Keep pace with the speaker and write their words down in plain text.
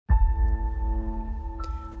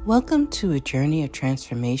Welcome to a journey of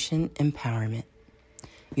transformation empowerment.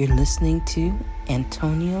 You're listening to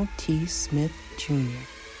Antonio T. Smith Jr.,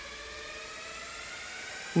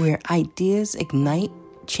 where ideas ignite,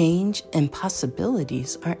 change, and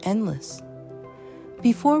possibilities are endless.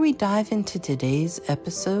 Before we dive into today's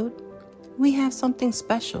episode, we have something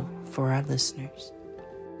special for our listeners.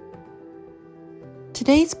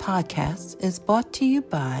 Today's podcast is brought to you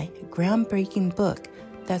by a groundbreaking book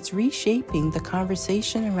that's reshaping the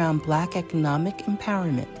conversation around Black economic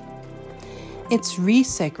empowerment. It's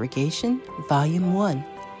Resegregation, Volume 1,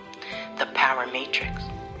 The Power Matrix,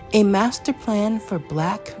 a master plan for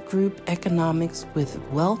Black group economics with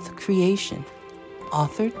wealth creation,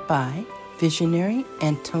 authored by visionary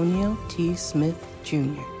Antonio T. Smith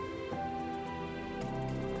Jr.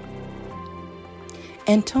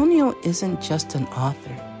 Antonio isn't just an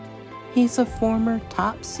author. He's a former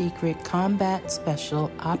top-secret combat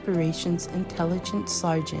special operations intelligence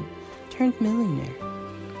sergeant turned millionaire.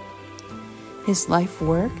 His life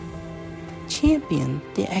work championed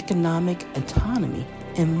the economic autonomy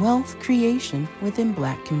and wealth creation within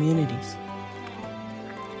Black communities.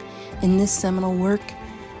 In this seminal work,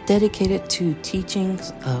 dedicated to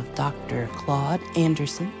teachings of Dr. Claude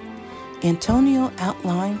Anderson, Antonio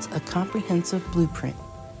outlines a comprehensive blueprint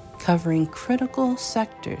covering critical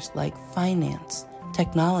sectors like finance,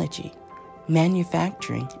 technology,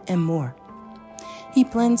 manufacturing, and more. He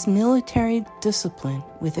blends military discipline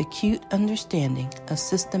with acute understanding of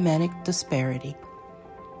systematic disparity.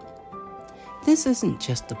 This isn't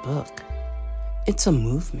just a book. It's a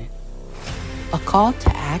movement, a call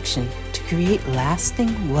to action to create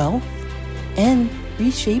lasting wealth and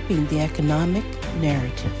reshaping the economic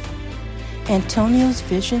narrative. Antonio's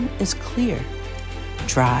vision is clear.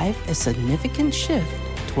 Drive a significant shift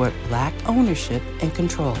toward Black ownership and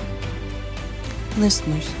control.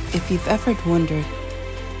 Listeners, if you've ever wondered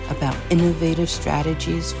about innovative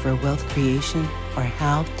strategies for wealth creation or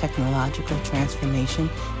how technological transformation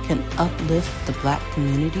can uplift the Black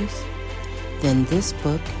communities, then this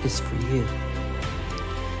book is for you.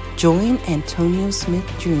 Join Antonio Smith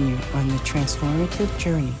Jr. on the transformative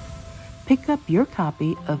journey. Pick up your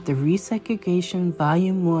copy of the Resegregation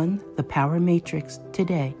Volume 1, The Power Matrix,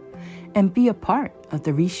 today and be a part of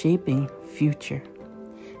the reshaping future.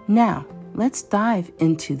 Now, let's dive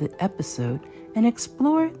into the episode and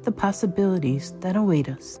explore the possibilities that await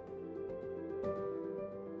us.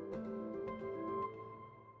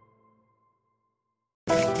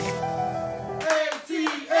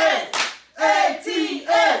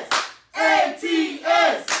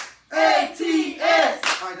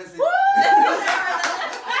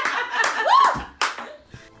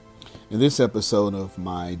 In this episode of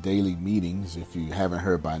my daily meetings, if you haven't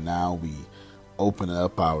heard by now, we open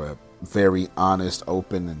up our very honest,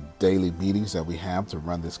 open and daily meetings that we have to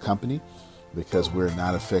run this company because we're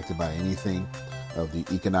not affected by anything of the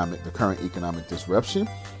current economic disruption.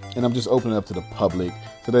 And I'm just opening up to the public.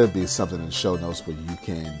 So there'll be something in the show notes where you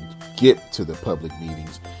can get to the public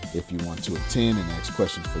meetings if you want to attend and ask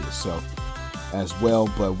questions for yourself as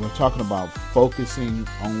well. But we're talking about focusing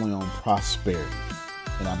only on prosperity.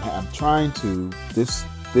 And I'm trying to, this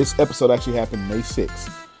episode actually happened May 6th.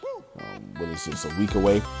 What is this, a week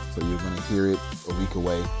away? So you're going to hear it a week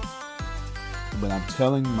away. But I'm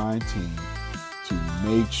telling my team to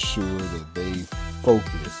make sure that they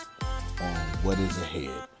focus on what is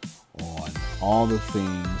ahead, on all the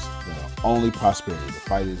things that are only prosperity. The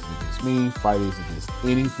fight isn't against me, fight isn't against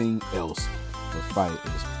anything else. The fight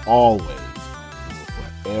is always and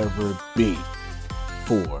will forever be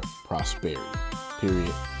for prosperity.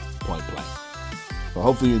 Period. Point blank. So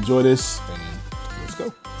hopefully you enjoy this and let's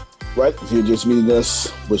go. Right. If you're just meeting us,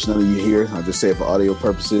 which none of you here, I'll just say for audio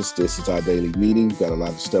purposes, this is our daily meeting. Got a lot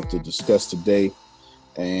of stuff to discuss today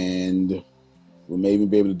and we may even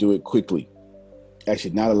be able to do it quickly.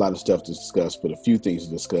 Actually, not a lot of stuff to discuss, but a few things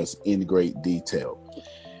to discuss in great detail.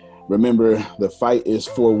 Remember, the fight is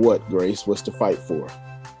for what, Grace? What's the fight for?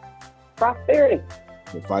 Prosperity.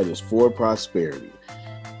 The fight is for prosperity.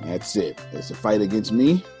 That's it. It's a fight against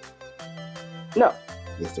me? No.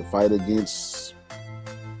 It's a fight against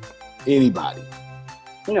anybody?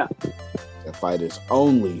 No. The fight is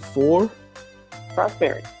only for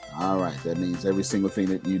prosperity. All right. That means every single thing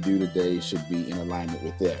that you do today should be in alignment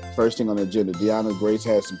with that. First thing on the agenda, Deanna Grace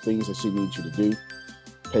has some things that she needs you to do.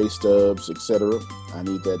 Pay stubs, etc. I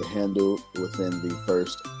need that handled within the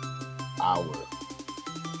first hour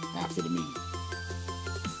after the meeting.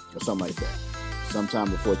 Or something like that.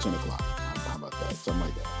 Sometime before 10 o'clock. How about that? Something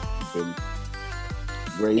like that. Then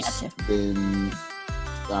Grace, gotcha. Then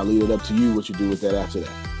I'll leave it up to you what you do with that after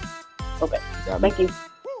that. Okay. Thank you.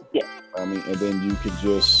 Yeah. I mean, and then you could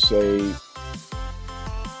just say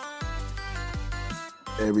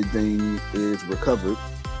everything is recovered,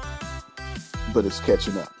 but it's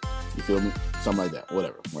catching up. You feel me? Something like that.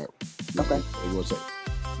 Whatever. Okay. What you want to say?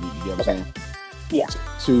 You get what I'm saying? Yeah.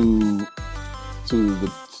 To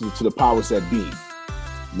the powers that be,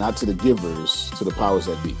 not to the givers, to the powers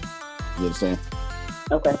that be. You understand?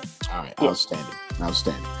 Okay. All right. Yeah. Outstanding.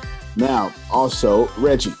 Now, also,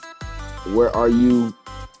 Reggie, where are you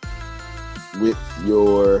with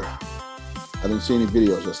your? I didn't see any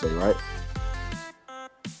videos yesterday, right?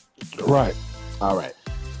 Right. All right.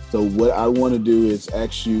 So what I want to do is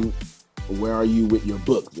ask you, where are you with your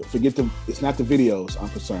book? Forget it's not the videos I'm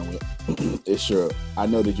concerned with. It's I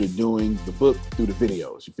know that you're doing the book through the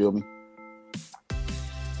videos. You feel me?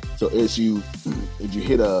 So if you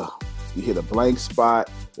hit a blank spot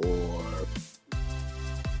or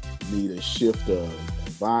need a shift of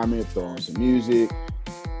environment, throw on some music,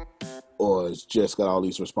 or it's just got all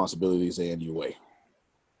these responsibilities in your way,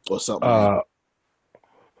 or something.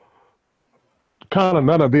 Kind of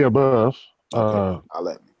none of the above. Okay, I'll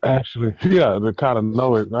let me. Actually, yeah, the kind of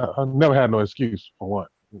know it. I never had no excuse for one.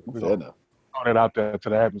 Fair enough. Throw that out there to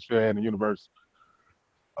the atmosphere and the universe.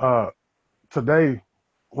 Today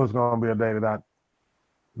was going to be a day that I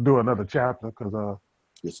do another chapter because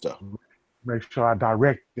Good stuff. make sure I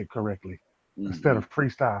direct it correctly instead of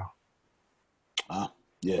freestyle.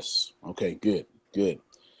 Yes. Okay. Good.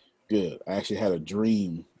 I actually had a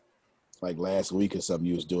dream like last week or something.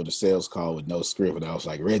 You was doing a sales call with no script, and I was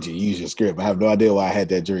like, Reggie, use your script. I have no idea why I had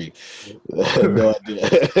that dream. No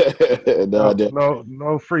idea. No idea.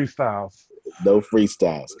 No freestyles. No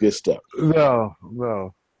freestyles. Good stuff.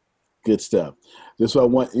 No. Good stuff. This is what I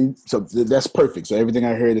want. So that's perfect. So everything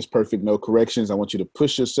I heard is perfect. No corrections. I want you to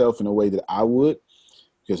push yourself in a way that I would,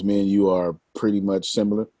 because me and you are pretty much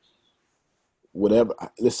similar. Whatever.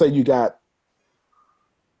 Let's say you got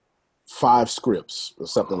 5 scripts or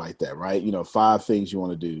something like that, right? 5 things you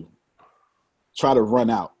want to do. Try to run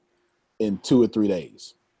out in 2 or 3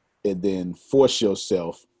 days, and then force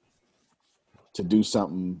yourself to do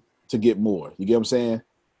something to get more. You get what I'm saying?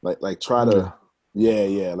 Like try to,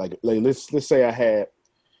 yeah. Like let's say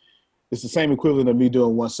it's the same equivalent of me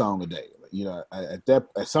doing 1 song a day.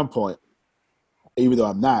 At some point, even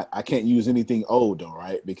though I can't use anything old though,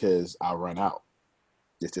 right? Because I'll run out.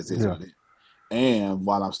 It's just is what it is. And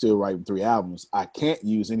while I'm still writing 3 albums, I can't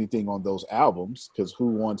use anything on those albums, because who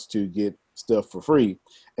wants to get stuff for free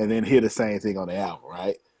and then hear the same thing on the album,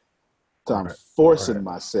 right? So I'm forcing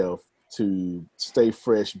myself to stay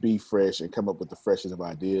fresh, be fresh, and come up with the freshest of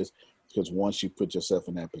ideas, because once you put yourself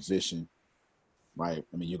in that position, right,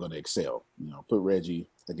 I mean, you're going to excel. Put Reggie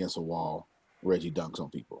against a wall, Reggie dunks on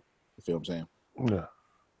people. You feel what I'm saying?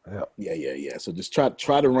 Yeah. So just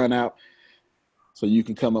try to run out, so you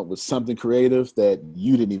can come up with something creative that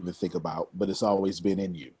you didn't even think about, but it's always been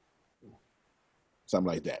in you.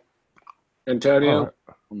 Something like that. Antonio?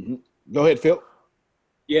 Go ahead, Phil.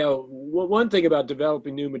 Yeah, well, one thing about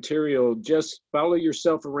developing new material, just follow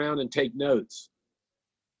yourself around and take notes.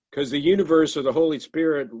 Because the universe or the Holy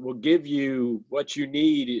Spirit will give you what you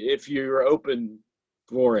need if you're open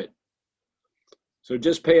for it. So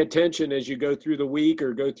just pay attention as you go through the week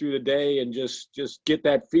or go through the day, and just get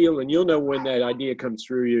that feel, and you'll know when that idea comes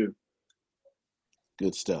through you.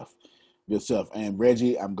 Good stuff. And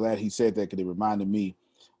Reggie, I'm glad he said that, because it reminded me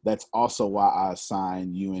that's also why I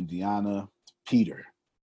assigned you and Deanna to Peter.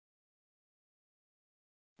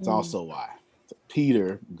 It's also why. So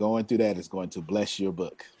Peter, going through that is going to bless your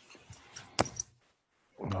book.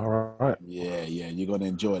 All right. Yeah, you're going to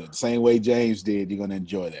enjoy it. The same way James did, you're going to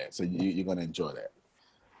enjoy that. So you're going to enjoy that.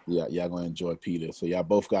 Yeah, y'all going to enjoy Peter. So y'all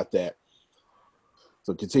both got that.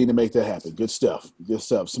 So continue to make that happen. Good stuff.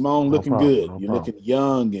 Simone, looking good. You're looking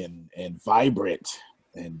young and vibrant.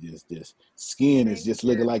 And this skin is just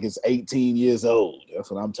looking like it's 18 years old.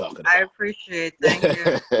 That's what I'm talking about. I appreciate it. Thank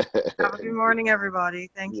you. Have a good morning,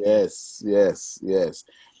 everybody. Thank you. Yes.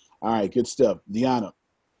 All right, good stuff. Deanna,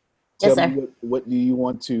 Yes, tell sir. me what do you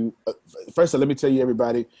want to first, let me tell you,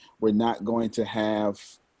 everybody, we're not going to have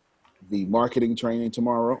the marketing training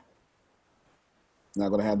tomorrow. Not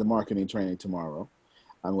going to have the marketing training tomorrow.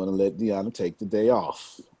 I'm going to let Deanna take the day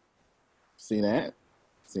off. See that?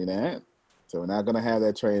 So we're not going to have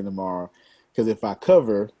that training tomorrow, because if I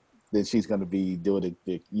cover, then she's going to be doing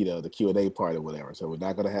the Q&A part or whatever. So we're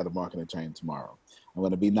not going to have the marketing training tomorrow. I'm going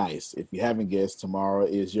to be nice. If you haven't guessed, tomorrow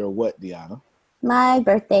is your what, Deanna? My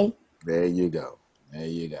birthday. There you go.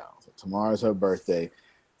 So tomorrow's her birthday.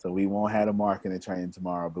 So we won't have a marketing training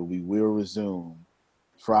tomorrow, but we will resume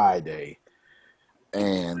Friday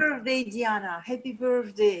And birthday, Diana. Happy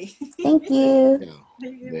birthday. Thank you.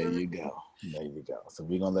 there you go. There you go. So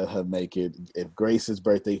we're gonna let her make it. If Grace's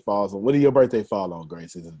birthday falls on, what did your birthday fall on,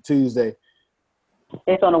 Grace? Is it a Tuesday?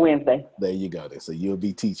 It's on a Wednesday. There you go. So you'll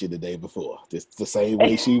be teaching the day before. Just the same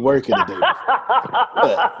way she working the day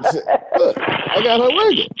before. Look, I got her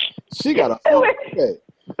working. She got a full day.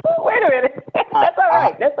 Wait a minute. That's all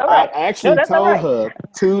right. That's all right. I actually told her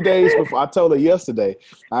 2 days before. I told her yesterday,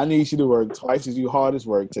 I need you to work twice as you hard as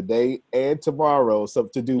work today and tomorrow. So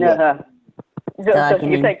to do what? So she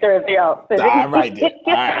can take Thursday off. All right, then.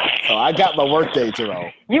 All right. So I got my work day,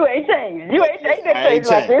 Jerome. You ain't changed. You ain't changed. I ain't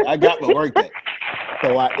changed. I got my work day.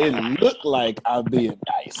 So it looked like I'm being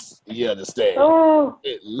nice. You understand? Oh,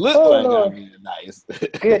 it looked like I'm being nice.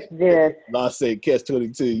 Goodness. I said catch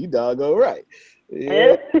 22. You doggone right.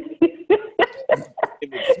 Yeah.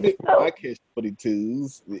 I catch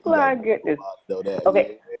 22s. My goodness. Know that.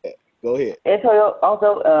 Okay. Yeah. Go ahead. And so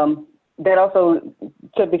also, that also,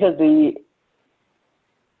 because the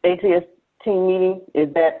ATS team meeting,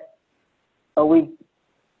 is that, are we,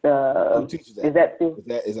 Who teaches that?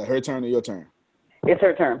 Is that her turn or your turn? It's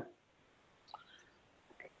her turn.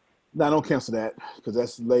 No, don't cancel that because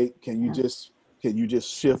that's late. Can you just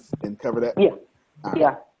shift and cover that? Yeah. Right.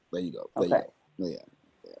 Yeah. There you go. Okay. Yeah.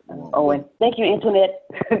 And thank you, Antoinette.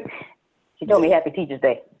 She told me Happy Teacher's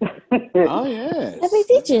Day. Oh, yes. Happy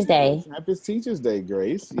Teacher's Day. Happy Teacher's Day,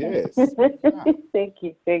 Grace. Yes. Thank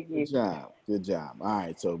you. Good job. All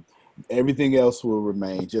right. So everything else will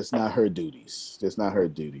remain, just not her duties.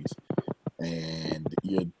 And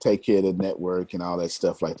you take care of the network and all that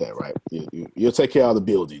stuff like that, right? You'll take care of the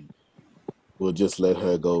building. We'll just let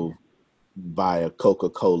her go buy a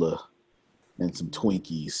Coca-Cola and some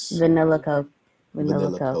Twinkies. Vanilla Coke.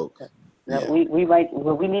 Vanilla Coke. Yeah. We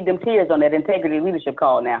need them tears on that integrity leadership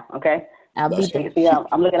call now, okay? I'll be there. See,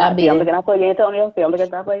 I'm looking out for you, Antonio. See, I'm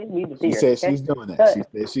looking out for you. Need the tears. She said she's doing that. She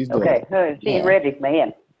said she's doing it. Okay. She's ready,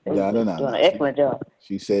 man. No. Doing an excellent job.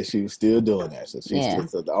 She said she was still doing that. So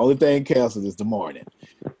so the only thing canceled is the morning.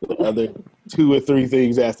 The other 2 or 3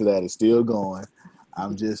 things after that is still going.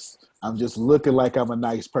 I'm just looking like I'm a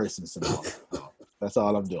nice person, Simone. That's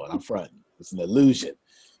all I'm doing. I'm fronting. It's an illusion.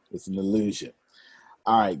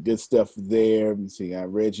 All right, good stuff there. Let me see. I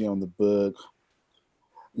read you on the book.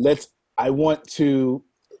 I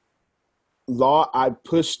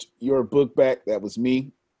pushed your book back. That was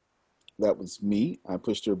me. I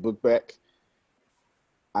pushed your book back.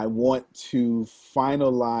 I want to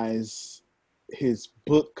finalize his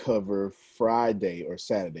book cover Friday or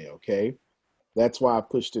Saturday, okay? That's why I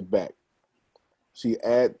pushed it back. She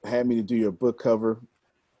had me to do your book cover.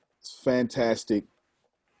 It's fantastic,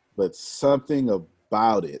 but something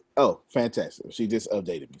about it. Oh, fantastic. She just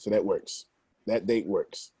updated me, so that works. That date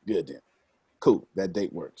works. Good then. Cool, that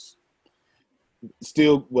date works.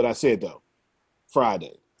 Still what I said, though.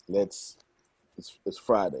 Friday. It's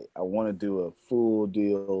Friday. I want to do a full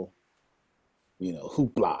deal,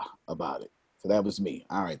 hoopla about it. So that was me.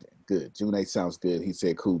 All right, then. Good. June 8th sounds good. He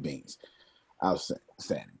said cool beans.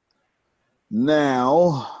 Outstanding.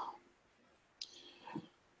 Now,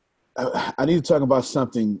 I need to talk about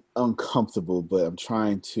something uncomfortable, but I'm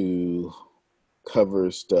trying to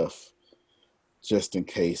cover stuff just in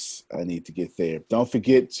case I need to get there. Don't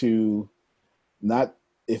forget to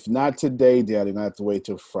if not today, Dad, you're going to have to wait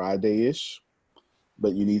till Friday-ish,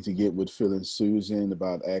 but you need to get with Phil and Susan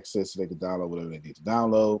about access so they can download whatever they need to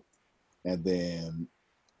download. And then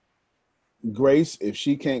Grace, if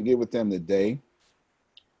she can't get with them today,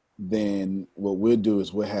 then what we'll do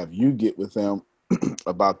is we'll have you get with them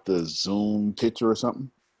about the Zoom picture or something,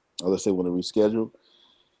 or let's say want to reschedule,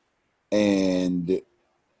 and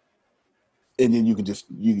then you can just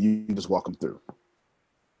you just walk them through.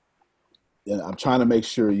 And I'm trying to make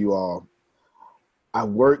sure I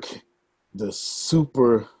work the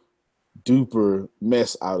super duper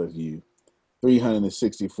mess out of you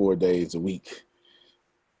 364 days a week,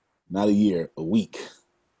 not a year, a week.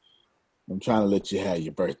 I'm trying to let you have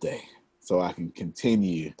your birthday so I can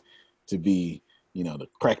continue to be, to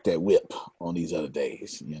crack that whip on these other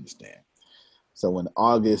days. You understand? So when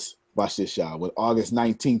watch this, y'all, when August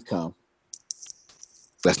 19th come,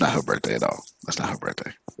 that's not her birthday at all. That's not her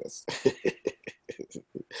birthday.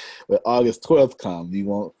 When August 12th come, you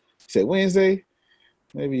won't say Wednesday.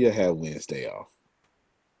 Maybe you'll have Wednesday off.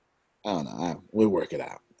 I don't know. We'll work it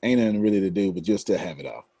out. Ain't nothing really to do, but you'll still have it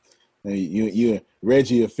off. And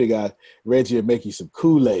Reggie will figure out. Reggie will make you some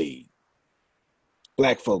Kool-Aid,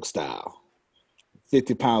 black folk style,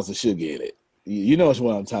 50 pounds of sugar in it. You know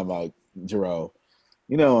what I'm talking about, Jerome.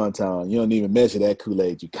 You know what I'm talking about. You don't even measure that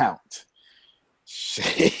Kool-Aid. You count.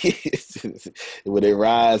 When they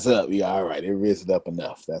rise up, you're all right. It risen up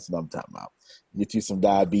enough. That's what I'm talking about. Get you some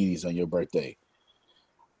diabetes on your birthday.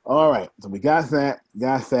 All right. So we got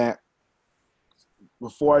that.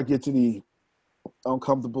 Before I get to the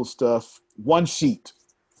uncomfortable stuff, one sheet.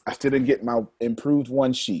 I still didn't get my improved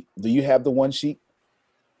one sheet. Do you have the one sheet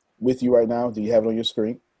with you right now? Do you have it on your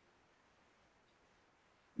screen?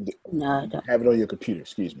 No, I don't. Have it on your computer.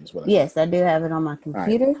 Excuse me. Is what Yes, I do have it on my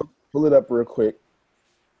computer. All right. Pull it up real quick.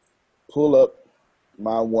 Pull up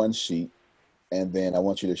my one sheet, and then I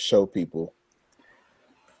want you to show people.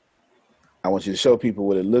 I want you to show people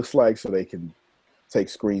what it looks like so they can take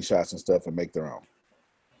screenshots and stuff and make their own.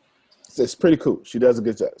 It's pretty cool. She does a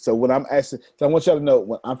good job. So when I'm asking, so I want y'all to know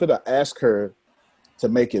when I'm going to ask her to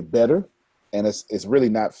make it better, and it's really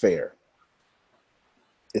not fair.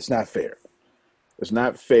 It's not fair. It's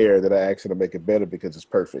not fair that I ask her to make it better because it's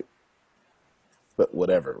perfect. But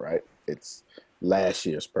whatever, right? It's last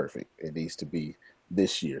year's perfect. It needs to be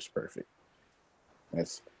this year's perfect.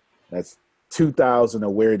 That's 2,000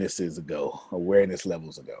 awareness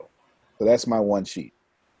levels ago. So that's my one sheet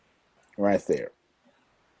right there.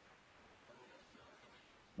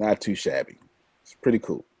 Not too shabby. It's pretty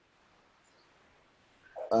cool.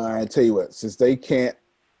 I tell you what, since they can't,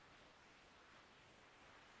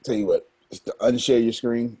 just to unshare your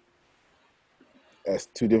screen. That's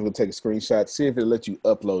too difficult to take a screenshot. See if it lets you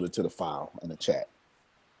upload it to the file in the chat.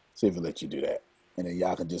 See if it lets you do that. And then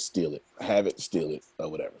y'all can just steal it. Have it, steal it, or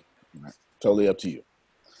whatever. Right? Totally up to you.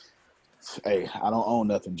 Hey, I don't own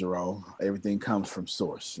nothing, Jerome. Everything comes from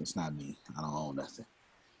source. It's not me. I don't own nothing.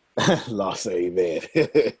 Lost amen.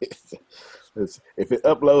 If it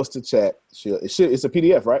uploads to chat, it's a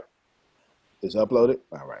PDF, right? It's uploaded?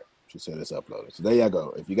 All right. She said it's uploaded. So there you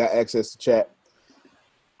go. If you got access to chat,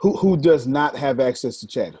 who does not have access to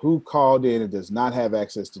chat? Who called in and does not have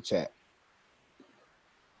access to chat?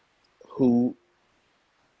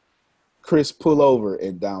 Chris, pull over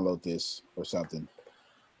and download this or something.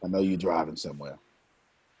 I know you're driving somewhere.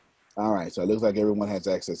 All right, so it looks like everyone has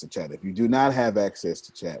access to chat. If you do not have access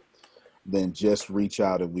to chat, then just reach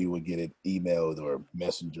out and we will get it emailed or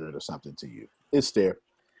messengered or something to you. It's there.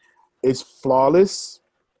 It's flawless.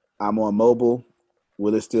 I'm on mobile.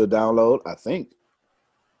 Will it still download? I think.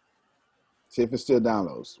 See if it still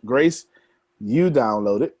downloads. Grace, you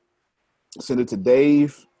download it. Send it to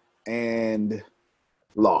Dave and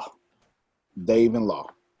Law. Dave and Law.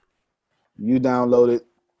 You download it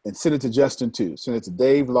and send it to Justin too. Send it to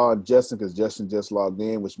Dave, Law, and Justin because Justin just logged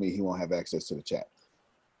in, which means he won't have access to the chat.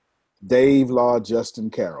 Dave, Law, Justin,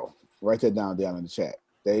 Carol. Write that down in the chat.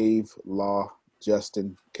 Dave, Law,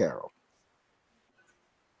 Justin, Carol.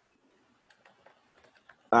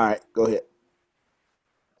 All right, go ahead.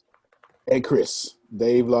 Hey, Chris.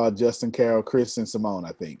 Dave, Law, Justin, Carol, Chris, and Simone,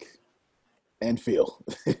 I think. And Phil.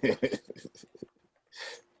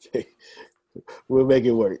 We'll make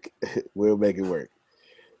it work. We'll make it work.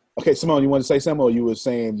 Okay, Simone, you want to say something, or you were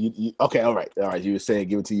saying you okay? All right. You were saying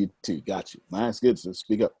give it to you too. Got you. That's good. So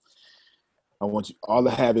speak up. I want you all to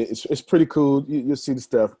have it. It's pretty cool. You'll see the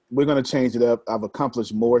stuff. We're gonna change it up. I've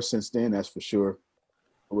accomplished more since then. That's for sure.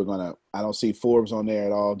 I don't see Forbes on there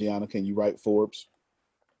at all. Deanna, can you write Forbes?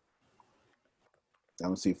 I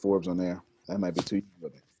don't see Forbes on there. That might be too easy.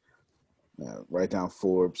 Write down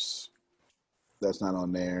Forbes. That's not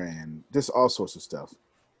on there, and just all sorts of stuff.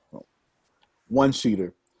 One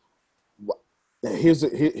sheeter. Here's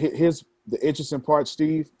the interesting part,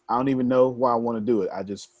 Steve. I don't even know why I want to do it. I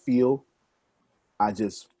just feel, I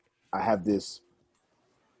have this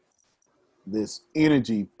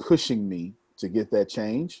energy pushing me to get that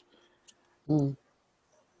change. A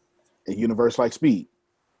universe like speed.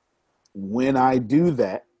 When I do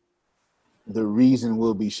that, the reason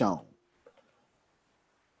will be shown.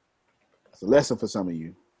 It's a lesson for some of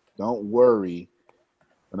you. Don't worry.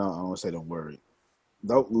 No, I don't want to say don't worry.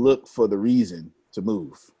 Don't look for the reason to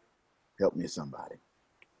move. Help me, somebody.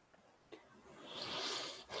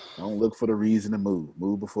 Don't look for the reason to move.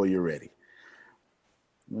 Move before you're ready.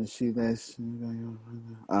 Let's see that.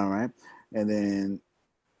 All right. And then,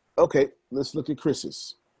 okay, let's look at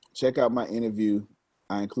Chris's. Check out my interview.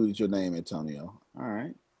 I included your name, Antonio. All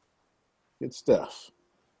right. Good stuff.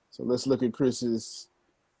 So let's look at Chris's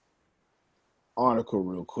article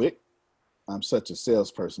real quick. I'm such a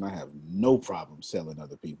salesperson. I have no problem selling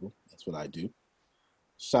other people. That's what I do.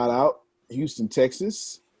 Shout out Houston,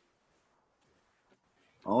 Texas.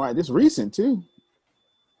 All right, this recent too.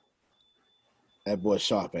 That boy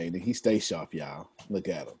sharp, ain't he? He stays sharp, y'all. Look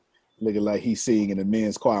at him. Looking like he's singing in the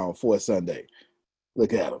men's choir on 4th Sunday.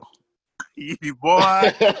 Look at him. Easy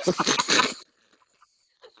boy.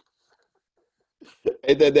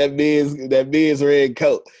 that men's red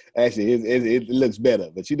coat. Actually, it looks better,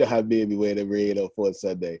 but you know how men be wearing that red on 4th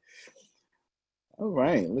Sunday. All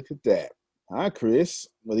right, look at that. Hi, Chris.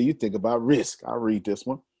 What do you think about risk? I'll read this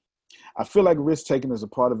one. I feel like risk taking is a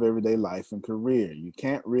part of everyday life and career. You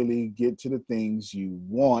can't really get to the things you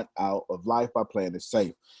want out of life by playing it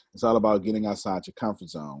safe. It's all about getting outside your comfort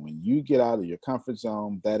zone. When you get out of your comfort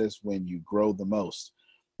zone, that is when you grow the most.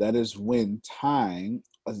 That is when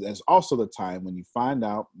that's also the time when you find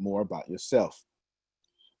out more about yourself,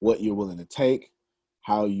 what you're willing to take,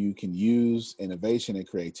 how you can use innovation and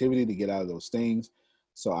creativity to get out of those things.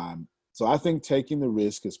 So I think taking the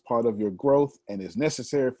risk is part of your growth and is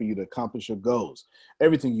necessary for you to accomplish your goals.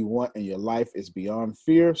 Everything you want in your life is beyond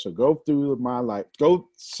fear. So throughout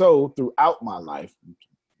my life,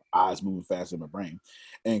 eyes moving fast in my brain,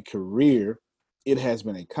 and career, it has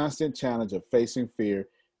been a constant challenge of facing fear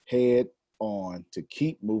head on to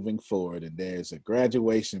keep moving forward. And there's a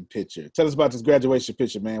graduation picture. Tell us about this graduation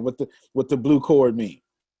picture, man. What the blue cord mean?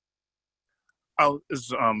 Oh,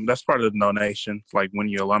 that's part of the donation. Like when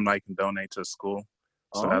your alumni can donate to the school.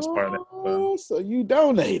 So that's part of that. Oh, so you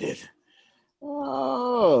donated.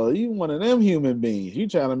 Oh, you one of them human beings. You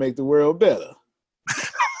trying to make the world better.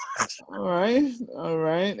 All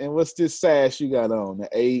right. And what's this sash you got on? The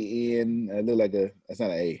A-N, it look like that's not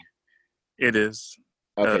an A. It is.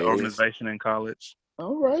 Okay. Organization in college.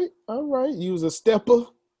 All right. You was a stepper?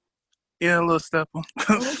 Yeah, a little stepper.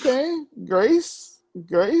 Okay. Grace,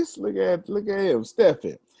 look at him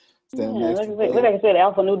stepping. Yeah, like I said,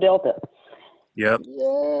 Alpha Nu Delta. Yep.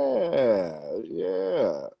 Yeah.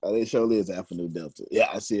 Oh, they show is Alpha Nu Delta. Yeah,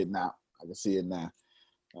 I see it now. I can see it now.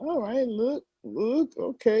 All right, look.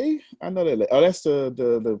 Okay, I know that. Oh, that's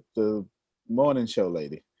the morning show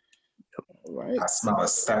lady. All right. I smell a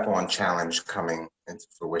step-on challenge coming into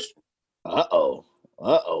fruition. Uh-oh.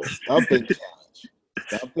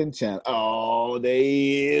 Stumping challenge. Oh, there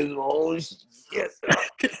he is. Oh, shit.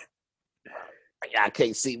 I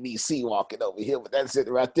can't see me walking over here, but that's it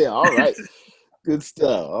right there. All right. Good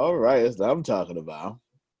stuff. All right, that's what I'm talking about.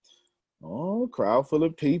 Oh, crowd full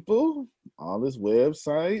of people. All his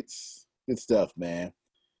websites. Good stuff, man.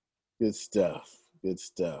 Good stuff.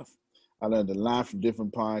 I learned a lot from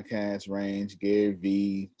different podcasts range. Gary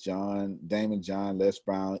V, Damon John, Les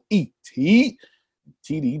Brown, E.T.,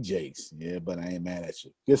 TD Jakes. Yeah, but I ain't mad at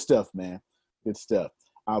you. Good stuff, man. Good stuff.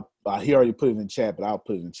 He already put it in chat, but I'll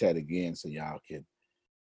put it in chat again so y'all can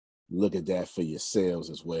look at that for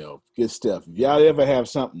yourselves as well. Good stuff. If y'all ever have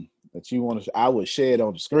something that you want to, I would share it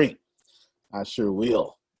on the screen. I sure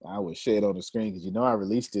will. I would share it on the screen because I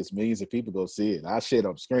released this. Millions of people go see it. I'll share it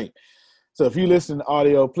on the screen. So if you listen to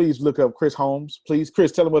audio, please look up Chris Holmes. Please,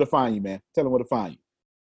 Chris, tell them where to find you, man. Tell them where to find you.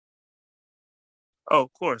 Oh,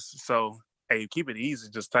 of course. So, hey, keep it easy.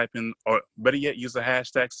 Just type in, or better yet, use the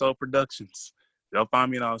hashtag Soul Productions. They'll find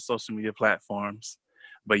me on all social media platforms.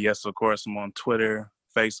 But yes, of course, I'm on Twitter,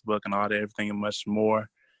 Facebook, and all that, everything and much more.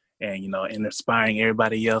 And, and inspiring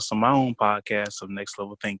everybody else on my own podcast of Next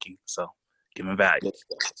Level Thinking. So, giving value.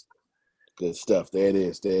 Good stuff. There it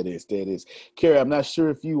is. Carrie, I'm not sure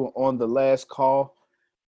if you were on the last call,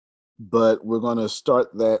 but we're going to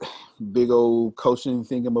start that big old coaching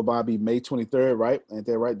thingamabobby May 23rd, right? Ain't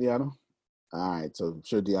that right, Deanna? All right. So I'm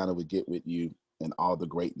sure Deanna would get with you and all the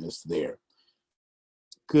greatness there.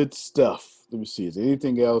 Good stuff. Let me see. Is there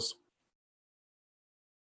anything else?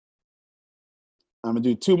 I'm going to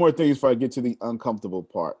do 2 more things before I get to the uncomfortable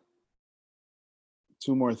part.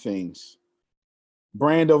 2 more things.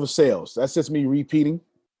 Brand over sales. That's just me repeating.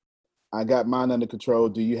 I got mine under control.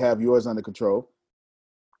 Do you have yours under control?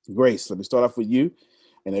 Grace, let me start off with you.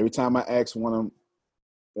 And every time I ask one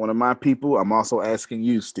of my people, I'm also asking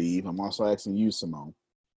you, Steve. I'm also asking you, Simone.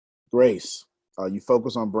 Grace, are you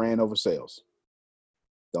focused on brand over sales?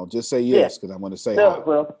 Don't just say yes, because I'm going to say how.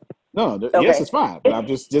 Well, no, okay. Yes, it's fine. But I'm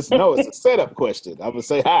just know it's a setup question. I'm going to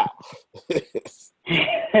say how.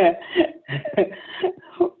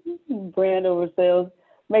 Brand over sales,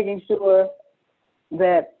 making sure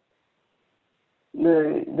that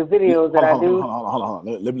the videos that I do. Hold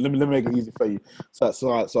on. Let me make it easy for you, so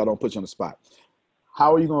I don't put you on the spot.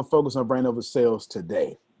 How are you going to focus on brand over sales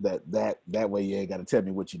today? That way you ain't got to tell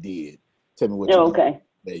me what you did. Tell me what you did. Okay.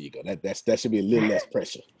 There you go. That should be a little less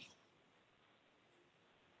pressure.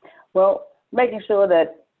 Well, making sure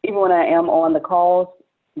that even when I am on the calls,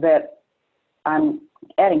 that I'm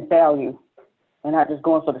adding value and not just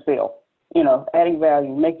going for the sale. Adding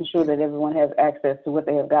value, making sure that everyone has access to what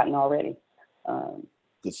they have gotten already.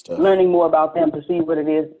 Good stuff. Learning more about them to see what it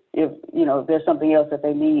is, if there's something else that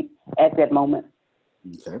they need at that moment.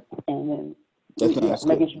 Okay. And then that's good.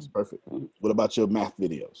 That's perfect. What about your math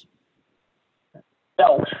videos?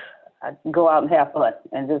 So I go out and have fun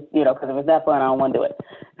and just, because if it's not fun, I don't want to do it.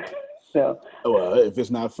 So. Well, if it's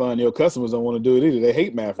not fun, your customers don't want to do it either. They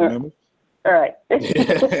hate math, remember? All right.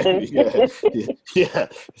 Yeah.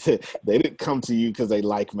 They didn't come to you because they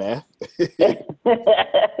like math.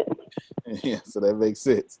 Yeah, so that makes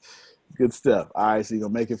sense. Good stuff. All right, so you're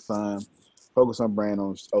going to make it fun. Focus on brand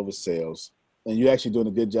over sales. And you're actually doing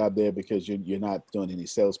a good job there because you're not doing any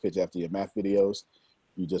sales pitch after your math videos.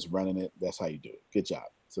 You're just running it. That's how you do it. Good job.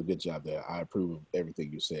 So good job there. I approve of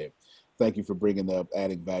everything you said. Thank you for bringing up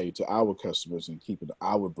adding value to our customers and keeping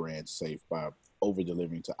our brand safe by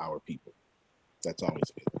over-delivering to our people. That's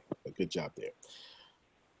always a good job there.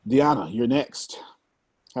 Deanna, you're next.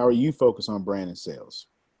 How are you focused on brand and sales?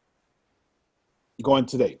 Going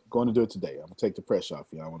to do it today. I'm going to take the pressure off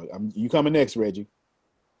you. You coming next, Reggie.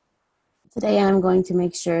 Today I'm going to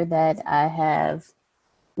make sure that I have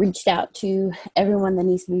reached out to everyone that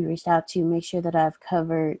needs to be reached out to, make sure that I've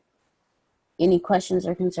covered any questions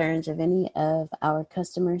or concerns of any of our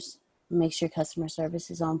customers, make sure customer service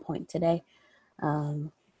is on point today.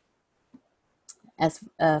 As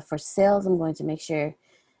for sales, I'm going to make sure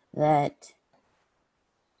that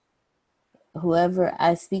whoever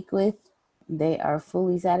I speak with, they are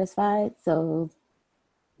fully satisfied. So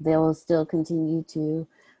they will still continue to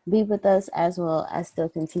be with us, as well as still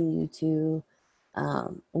continue to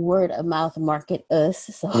word of mouth market us.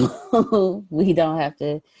 So we don't have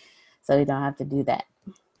to do that.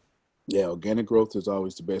 Yeah, organic growth is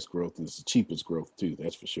always the best growth, and it's the cheapest growth too.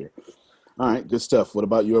 That's for sure. All right, good stuff. What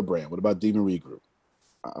about your brand? What about D. Marie Group?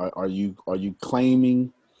 Are you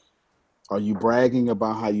claiming? Are you bragging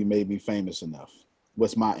about how you made me famous enough?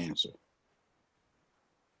 What's my answer?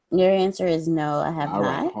 Your answer is no. I have not. All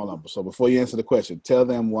right, hold on. So before you answer the question, tell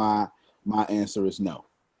them why my answer is no.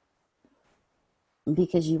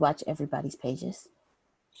 Because you watch everybody's pages.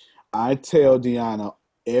 I tell Deanna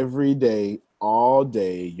every day, all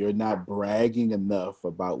day, you're not bragging enough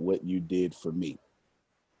about what you did for me.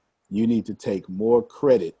 You need to take more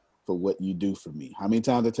credit for what you do for me. How many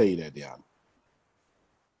times I tell you that, Deanna?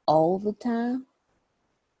 All the time.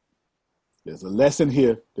 There's a lesson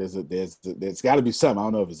here. There's got to be something. I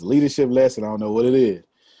don't know if it's a leadership lesson. I don't know what it is.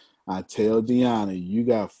 I tell Deanna, you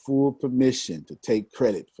got full permission to take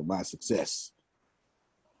credit for my success.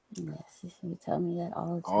 Yes, you tell me that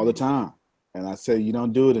all the time. All the time. And I say, you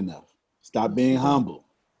don't do it enough. Stop being humble.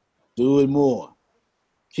 Do it more.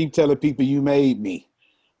 Keep telling people you made me.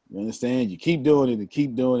 You understand? You keep doing it and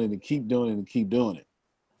keep doing it and keep doing it and keep doing it.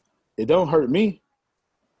 It don't hurt me,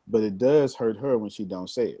 but it does hurt her when she don't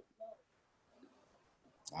say it.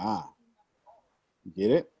 You get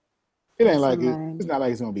it? It ain't like it's not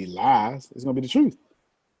like it's gonna be lies. It's gonna be the truth.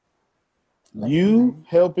 You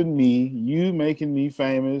helping me, you making me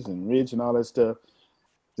famous and rich and all that stuff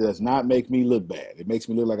does not make me look bad. It makes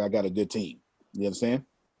me look like I got a good team. You understand?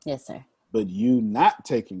 Yes, sir. But you not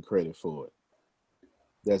taking credit for it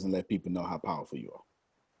doesn't let people know how powerful you are.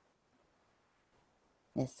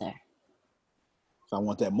 Yes, sir. So I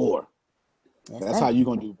want that more. Yes, That's sir. how you're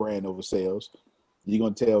going to do brand over sales. You're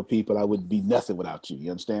going to tell people I wouldn't be nothing without you.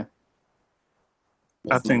 You understand?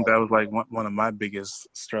 I think that was like one of my biggest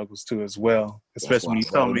struggles too as well. Especially when you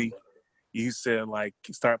told me, you said like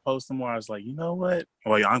start posting more. I was like, you know what?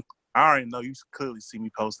 Well, I already know you clearly see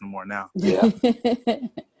me posting more now. Yeah.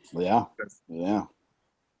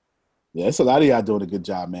 It's a lot of y'all doing a good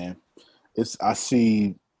job, man. It's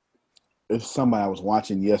somebody I was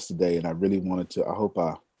watching yesterday and I really wanted to, I hope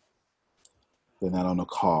they're not on the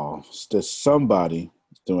call. There's somebody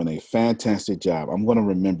doing a fantastic job. I'm going to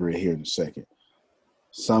remember it here in a second.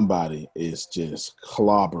 Somebody is just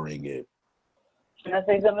clobbering it. Can I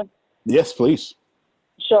say something? Yes, please.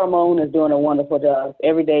 Charmone is doing a wonderful job.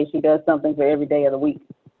 Every day she does something for every day of the week.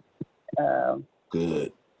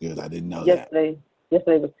 Good. I didn't know yesterday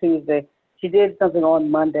was Tuesday. She did something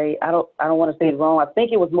on Monday. I don't want to say it wrong. I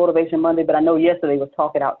think it was Motivation Monday, but I know yesterday was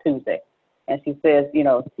Talk It Out Tuesday. And she says, she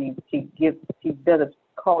does a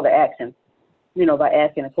call to action, by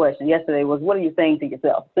asking a question. Yesterday was, what are you saying to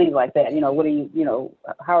yourself? Things like that. What are you,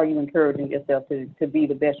 how are you encouraging yourself to be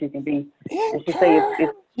the best you can be? And she says,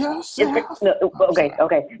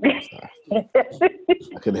 okay. I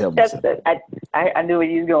couldn't help myself. I knew where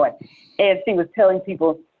you was going. And she was telling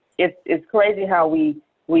people, it's crazy how we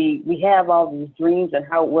have all these dreams and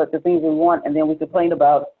what the things we want, and then we complain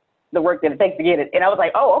about the work that it takes to get it. And I was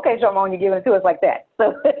like, oh, okay, Charmone, you're giving it to us like that.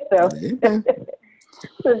 So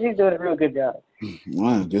she's doing a real good job.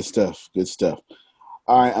 Wow, good stuff.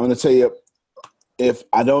 All right, I'm going to tell you, if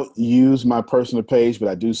I don't use my personal page, but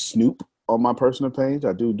I do snoop on my personal page,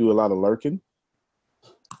 I do a lot of lurking.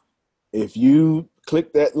 If you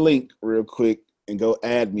click that link real quick and go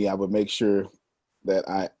add me, I would make sure that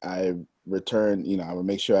I return, I would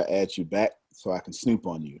make sure I add you back so I can snoop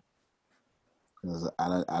on you. Because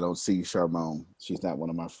I don't see Charmone. She's not one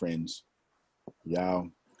of my friends. Y'all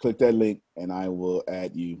click that link and I will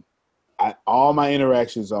add you. All my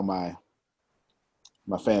interactions on my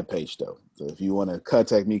fan page though. So if you want to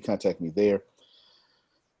contact me there.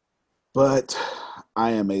 But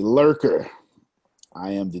I am a lurker.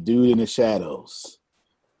 I am the dude in the shadows.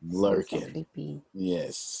 Lurking. So creepy.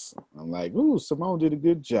 Yes. I'm like, ooh, Simone did a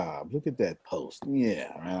good job. Look at that post.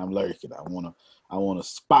 Yeah, right. I'm lurking. I wanna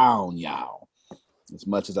spy on y'all as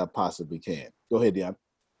much as I possibly can. Go ahead, Dion.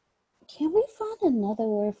 Can we find another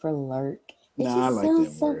word for lurk? It I just like sounds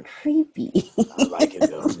that so word. creepy. I like it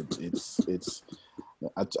though. It's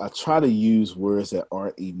I try to use words that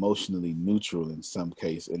are emotionally neutral in some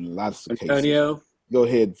cases, in lots of cases. Antonio, Go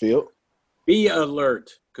ahead, Phil. be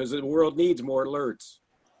alert, because the world needs more alerts.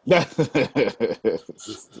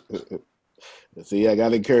 See, I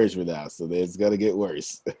got encouragement now, so it's gonna get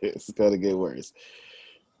worse. It's gonna get worse.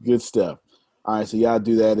 Good stuff. All right, so y'all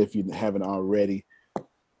do that if you haven't already.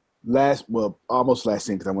 Almost last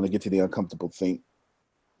thing, because I want to get to the uncomfortable thing.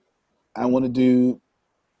 I want to do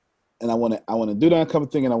the uncomfortable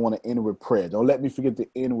thing, and I want to end with prayer. Don't let me forget to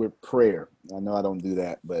end with prayer. I know I don't do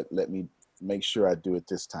that, but let me make sure I do it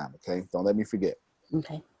this time. Okay, don't let me forget.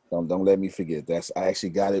 Okay. Don't let me forget. I actually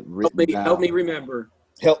got it written down. Help me remember.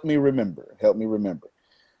 Help me remember. Help me remember.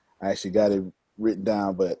 I actually got it written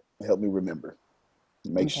down, but help me remember.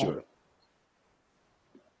 Make sure.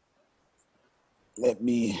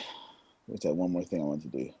 What's that one more thing I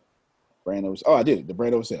wanted to do? I did it. The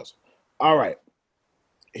brand over sales. All right.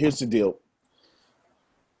 Here's the deal.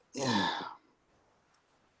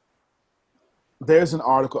 There's an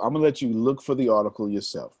article. I'm going to let you look for the article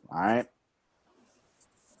yourself. All right.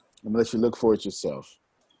 I'm going to let you look for it yourself.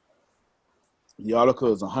 The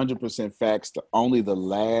article is 100% facts. Only the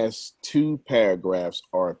last two paragraphs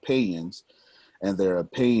are opinions, and they're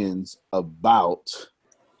opinions about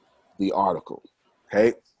the article.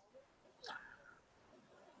 Okay.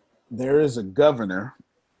 There is a governor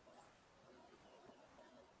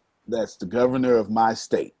that's the governor of my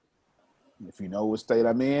state. If you know what state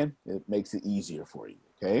I'm in, it makes it easier for you.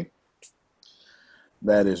 Okay.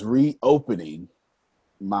 That is reopening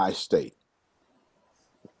my state.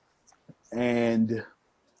 And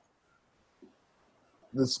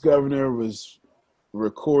this governor was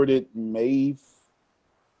recorded maybe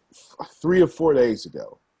 3 or 4 days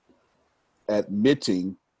ago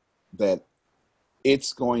admitting that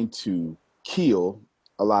it's going to kill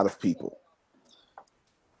a lot of people.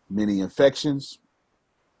 Many infections.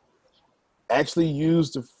 Actually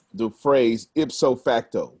used the phrase ipso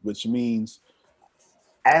facto, which means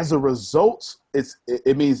as a result,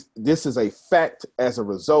 it means this is a fact as a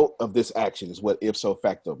result of this action is what ipso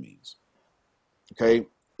facto means. Okay?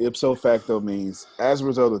 Ipso facto means as a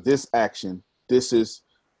result of this action, this is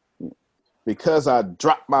because I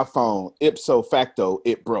dropped my phone, ipso facto,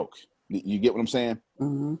 it broke. You get what I'm saying?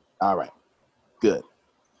 Mm-hmm. All right. Good.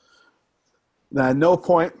 Now, at no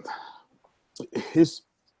point, it's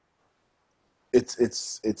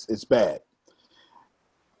bad.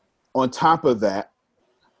 On top of that,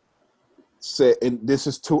 and this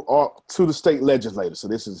is to the state legislators. So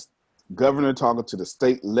this is governor talking to the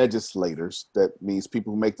state legislators. That means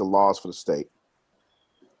people who make the laws for the state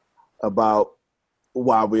about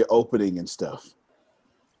why we're opening and stuff.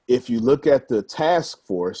 If you look at the task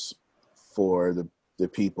force for the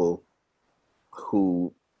people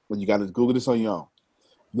who, when you got to Google this on your own,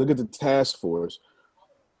 look at the task force.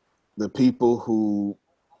 The people who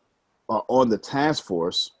are on the task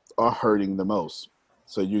force are hurting the most.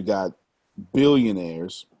 So you got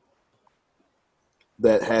billionaires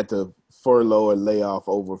that had to furlough or lay off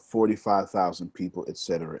over 45,000 people, et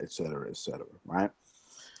cetera, et cetera, et cetera, right?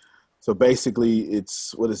 So basically,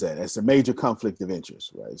 it's, what is that? It's a major conflict of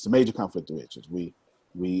interest, right? It's a major conflict of interest. We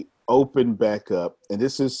open back up, and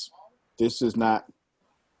this isn't an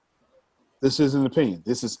opinion.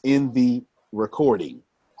 This is in the recording,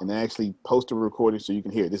 and I actually post a recording so you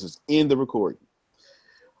can hear it. This is in the recording.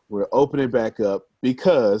 We're opening back up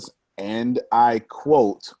because, and I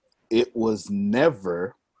quote, it was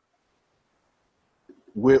never,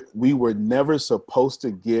 we were never supposed to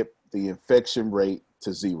get the infection rate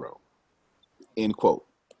to zero, end quote.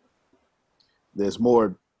 There's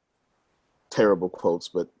more terrible quotes,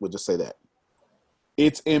 but we'll just say that.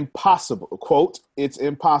 It's impossible, quote, it's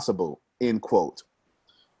impossible, end quote,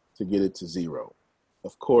 to get it to zero.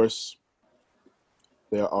 Of course,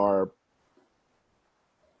 there are,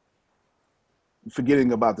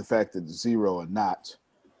 forgetting about the fact that zero or not,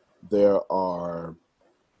 there are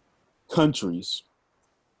countries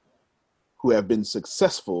who have been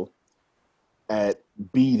successful at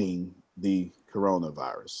beating the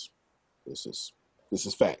coronavirus. This is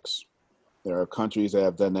facts. There are countries that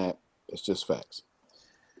have done that. It's just facts.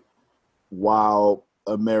 While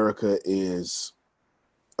America is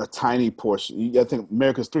a tiny portion, I think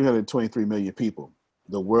America's 323 million people.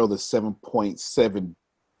 The world is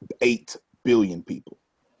 7.78 billion people.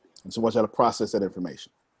 And so I want you to process that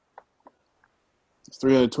information. It's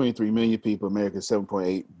 323 million people. America is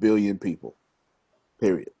 7.8 billion people,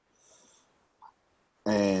 period.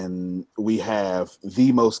 And we have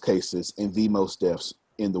the most cases and the most deaths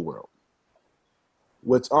in the world.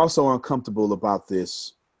 What's also uncomfortable about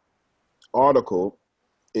this article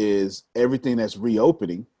is everything that's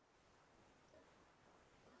reopening,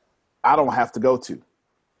 I don't have to go to.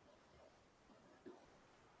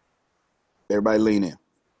 Everybody lean in.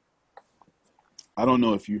 I don't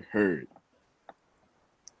know if you heard,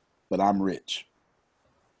 but I'm rich.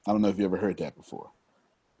 I don't know if you ever heard that before.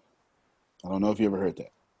 I don't know if you ever heard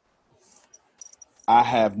that. I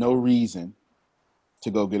have no reason to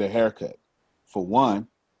go get a haircut. For one,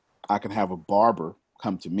 I can have a barber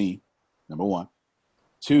come to me, number one.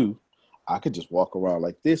 Two, I could just walk around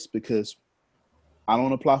like this because I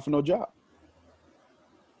don't apply for no job.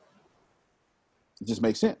 It just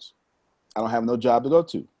makes sense. I don't have no job to go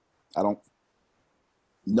to.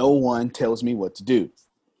 No one tells me what to do.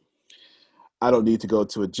 I don't need to go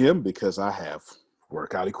to a gym because I have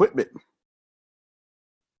workout equipment.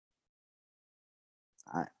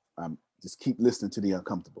 All right, just keep listening to the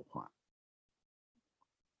uncomfortable part.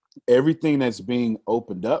 Everything that's being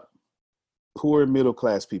opened up, poor middle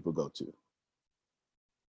class people go to.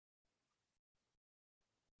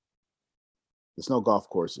 There's no golf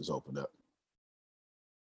courses opened up.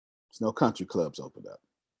 There's no country clubs opened up.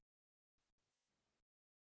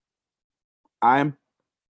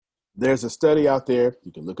 There's a study out there,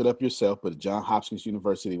 you can look it up yourself, but Johns Hopkins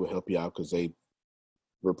University will help you out because they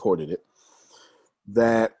reported it,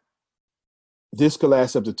 that this could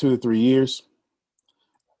last up to 2 to 3 years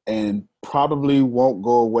and probably won't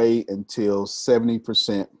go away until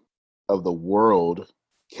 70% of the world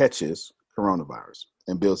catches coronavirus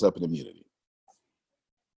and builds up an immunity.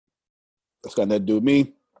 That's got nothing to do with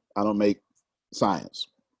me. I don't make science.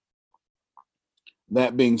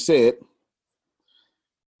 That being said,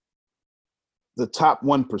 the top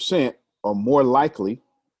 1% are more likely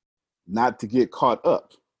not to get caught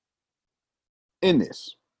up in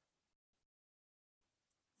this.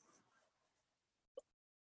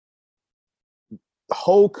 The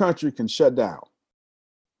whole country can shut down.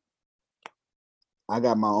 I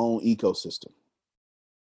got my own ecosystem.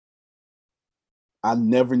 I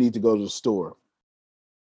never need to go to the store.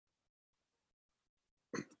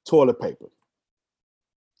 Toilet paper.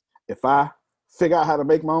 If I figure out how to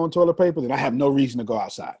make my own toilet paper, then I have no reason to go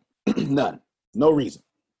outside. None. No reason.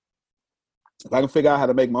 If I can figure out how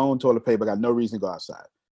to make my own toilet paper, I got no reason to go outside.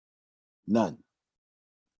 None.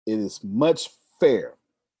 It is much fair.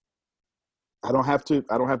 I don't have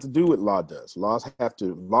to do what law does. Law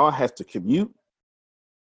has to commute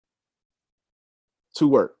to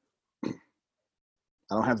work.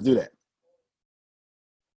 I don't have to do that.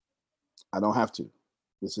 I don't have to.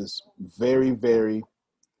 This is very, very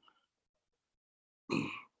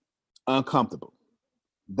uncomfortable.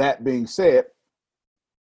 That being said,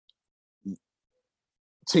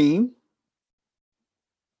 team,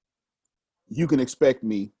 you can expect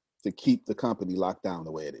me to keep the company locked down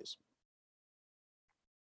the way it is.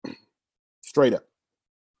 Straight up.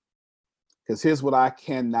 Because here's what I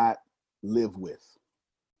cannot live with.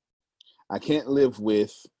 I can't live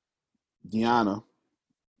with Deanna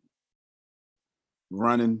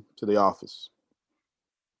running to the office.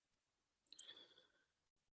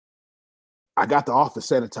 I got the office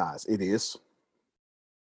sanitized. It is.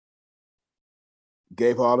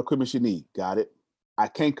 Gave her all the equipment she need. Got it. I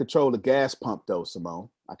can't control the gas pump though, Simone.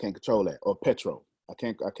 I can't control that. Or petrol. I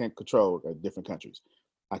can't control different countries.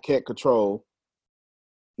 I can't control,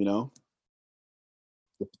 the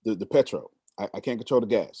petrol. I can't control the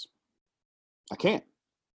gas. I can't.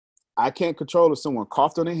 I can't control if someone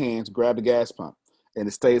coughed on their hands, grabbed the gas pump, and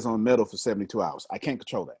it stays on metal for 72 hours. I can't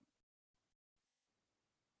control that.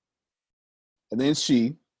 And then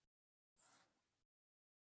she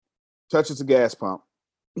touches the gas pump,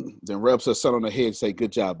 then rubs her son on the head and say,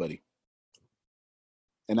 "Good job, buddy."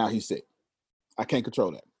 And now he's sick. I can't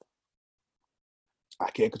control that. I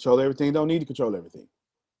can't control everything. Don't need to control everything.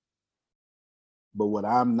 But what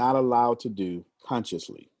I'm not allowed to do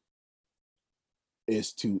consciously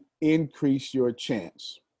is to increase your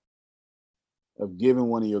chance of giving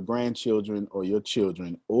one of your grandchildren or your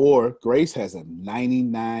children, or Grace has a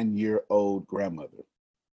 99-year-old grandmother,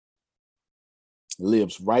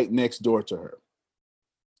 lives right next door to her.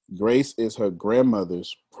 Grace is her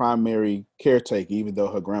grandmother's primary caretaker, even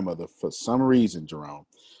though her grandmother, for some reason, Jerome,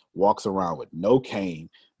 walks around with no cane,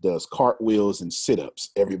 does cartwheels and sit-ups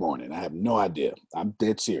every morning. I have no idea. I'm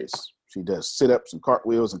dead serious. She does sit-ups and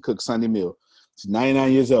cartwheels and cooks Sunday meal. She's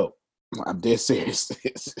 99 years old. I'm dead serious.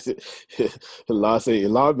 Law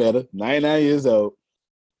better, 99 years old.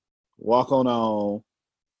 Walk on,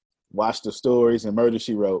 watch the stories and Murder,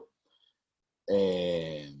 She Wrote,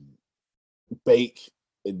 and bake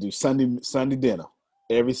and do Sunday dinner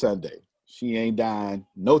every Sunday. She ain't dying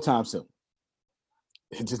no time soon.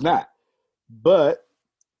 It's just not. But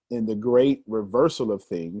in the great reversal of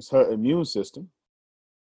things, her immune system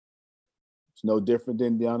is no different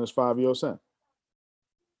than Deanna's 5-year-old son.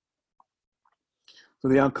 So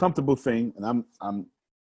the uncomfortable thing, and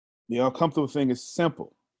the uncomfortable thing is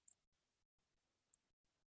simple.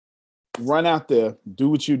 Run out there, do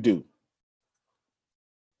what you do.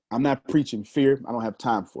 I'm not preaching fear. I don't have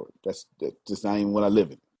time for it. That's just not even what I live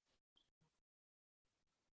in.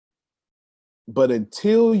 But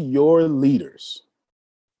until your leaders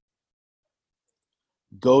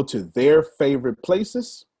go to their favorite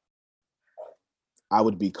places, I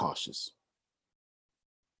would be cautious.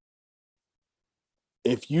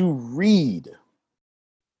 If you read,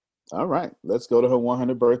 all right, let's go to her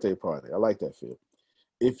 100th birthday party. I like that, Phil.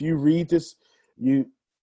 If you read this, give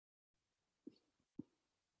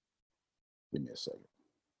me a second.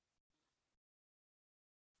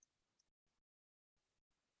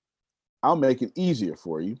 I'll make it easier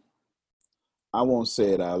for you. I won't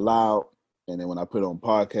say it out loud, and then when I put it on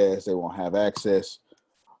podcast, they won't have access.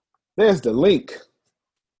 There's the link.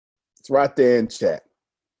 It's right there in chat.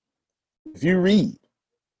 If you read,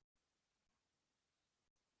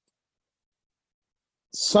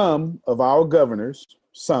 some of our governors,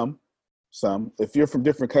 if you're from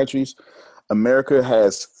different countries, America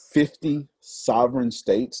has 50 sovereign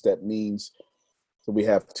states. That means so we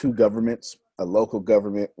have 2 governments, a local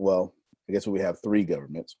government. Well, I guess we have 3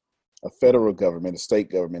 governments, a federal government, a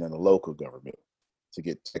state government, and a local government, to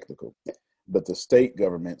get technical. But the state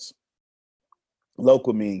governments,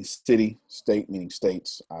 local meaning city, state meaning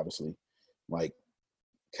states, obviously, like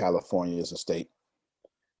California is a state.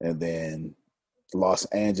 And then Los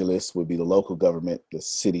Angeles would be the local government, the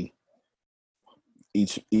city.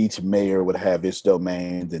 Each mayor would have its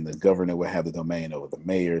domain, then the governor would have the domain over the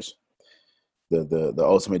mayors, the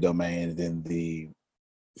ultimate domain, and then the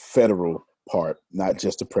federal part, not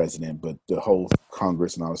just the president, but the whole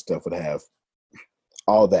Congress and all the stuff would have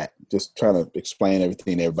all that. Just trying to explain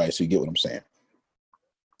everything to everybody so you get what I'm saying.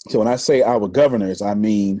 So when I say our governors, I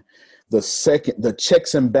mean the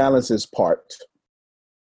checks and balances part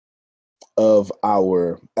of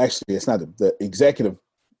actually it's not the executive.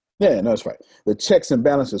 Yeah, no, that's right. The checks and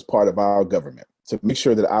balances part of our government to make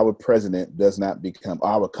sure that our president does not become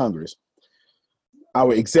our Congress,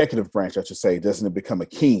 our executive branch, I should say, doesn't become a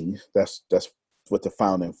king. That's what the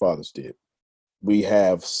founding fathers did. We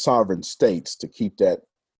have sovereign states to keep that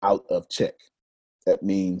out of check. That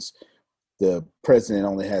means the president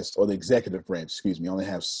only has, or the executive branch, only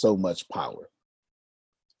has so much power.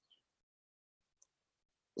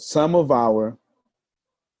 Some of our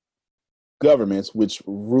governments, which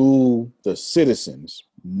rule the citizens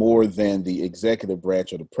more than the executive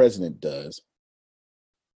branch or the president does,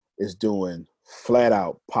 is doing flat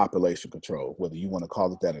out population control, whether you want to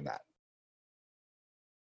call it that or not.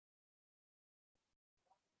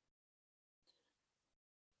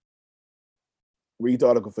 Read the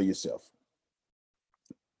article for yourself.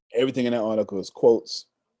 Everything in that article is quotes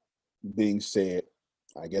being said.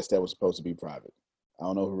 I guess that was supposed to be private. I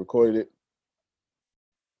don't know who recorded it,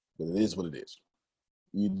 but it is what it is.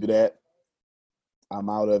 You do that, I'm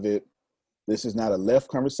out of it. This is not a left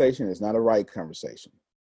conversation. It's not a right conversation.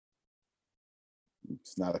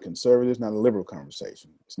 It's not a conservative, it's not a liberal conversation.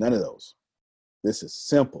 It's none of those. This is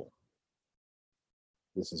simple.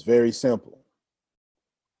 This is very simple.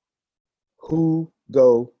 Who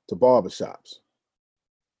go to barbershops?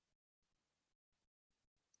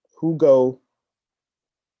 Who go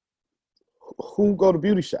to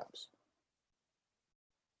beauty shops?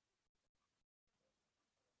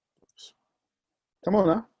 Come on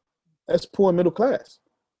now. That's poor middle class.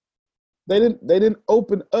 They didn't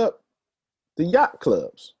open up the yacht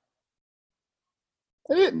clubs.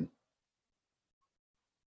 They didn't.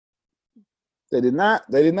 They did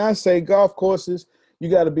not say golf courses, you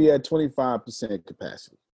got to be at 25%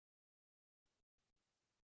 capacity.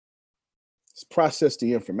 Let's process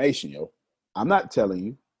the information, yo. I'm not telling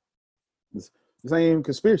you. This ain't even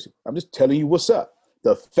conspiracy. I'm just telling you what's up.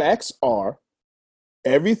 The facts are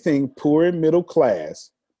everything poor and middle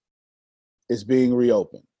class is being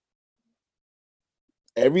reopened.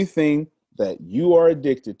 Everything that you are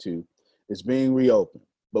addicted to is being reopened.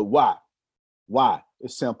 But why? Why?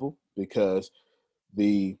 It's simple, because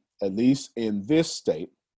at least in this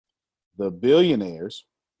state, the billionaires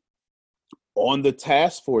on the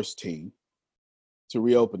task force team to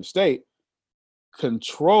reopen the state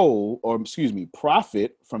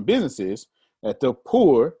profit from businesses that the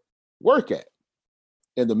poor work at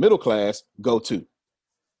and the middle class go to.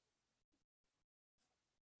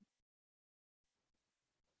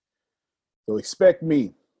 So expect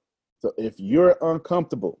me. So if you're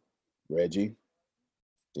uncomfortable, Reggie,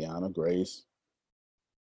 Deanna, Grace,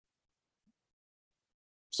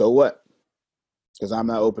 so what? Because I'm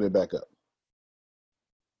not opening it back up.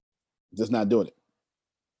 Just not doing it.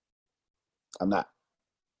 I'm not.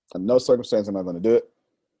 In no circumstance am I going to do it.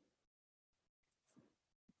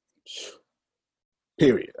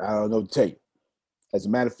 Period. I don't know what to tell you. As a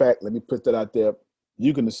matter of fact, let me put that out there.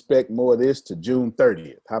 You can expect more of this to June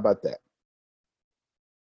 30th. How about that?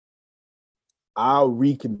 I'll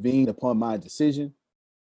reconvene upon my decision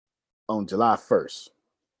on July 1st.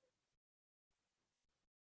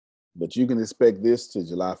 But you can expect this to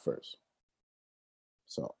July 1st.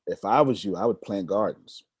 So if I was you, I would plant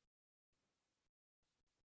gardens.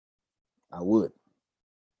 I would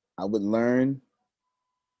learn.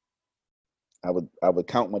 I would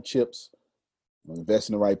count my chips, invest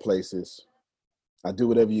in the right places. I do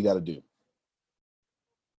whatever you got to do.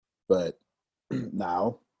 But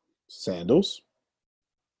now, sandals,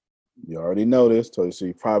 you already know this, told you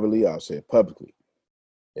so privately, I'll say it publicly.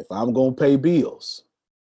 If I'm going to pay bills,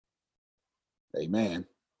 amen,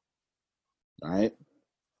 all right,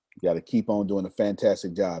 you got to keep on doing a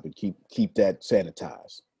fantastic job and keep that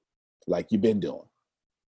sanitized like you've been doing.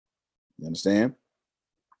 You understand?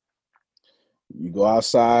 You go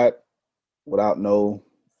outside without no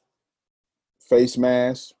face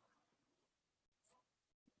mask,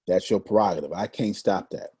 that's your prerogative. I can't stop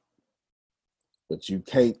that. But you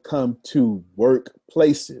can't come to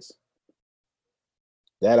workplaces.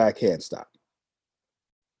 That I can't stop.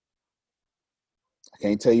 I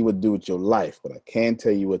can't tell you what to do with your life, but I can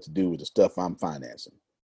tell you what to do with the stuff I'm financing.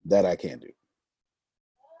 That I can do.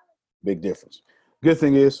 Big difference. Good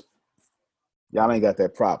thing is, y'all ain't got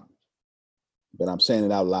that problem. But I'm saying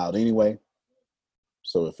it out loud anyway.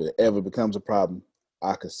 So if it ever becomes a problem,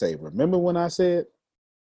 I could say, remember when I said?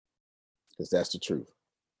 Because that's the truth.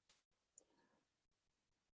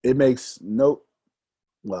 It makes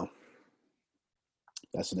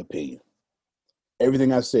that's an opinion.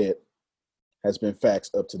 Everything I said has been facts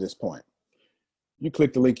up to this point. You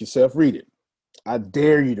click the link yourself, read it. I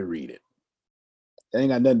dare you to read it. That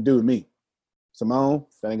ain't got nothing to do with me. Simone,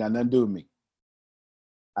 that ain't got nothing to do with me.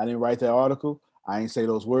 I didn't write that article. I ain't say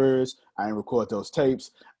those words. I ain't record those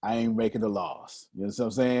tapes. I ain't making the laws. You know what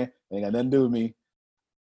I'm saying? That ain't got nothing to do with me.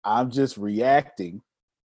 I'm just reacting.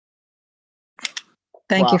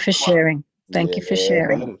 Thank you for sharing. Thank you for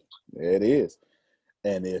sharing. Buddy. There it is.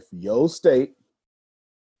 And if your state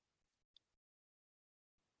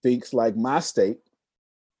thinks like my state,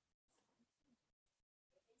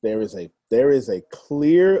 there is a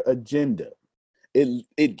clear agenda.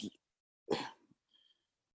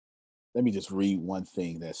 Let me just read one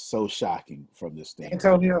thing that's so shocking from this thing.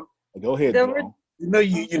 Antonio, go ahead, Jerome.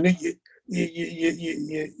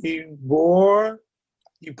 You boy,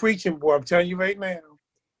 you preaching, boy. I'm telling you right now,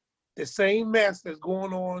 the same mess that's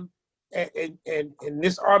going on in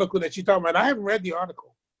this article that you're talking about. I haven't read the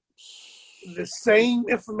article. The same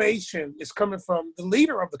information is coming from the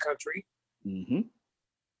leader of the country,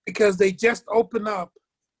 because they just opened up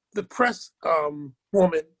the press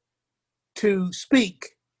woman to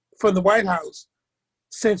speak from the White House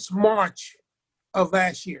since March of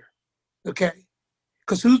last year, okay?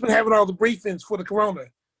 Because who's been having all the briefings for the corona?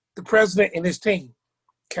 The president and his team,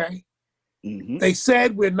 okay? They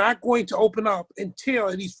said we're not going to open up until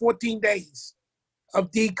at least 14 days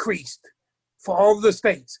of decreased for all of the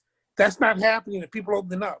states. That's not happening if people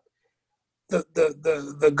opening up.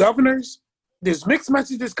 The governors, there's mixed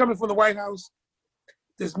messages coming from the White House.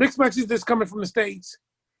 There's mixed messages that's coming from the states.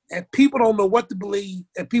 And people don't know what to believe,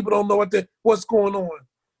 and people don't know what's going on.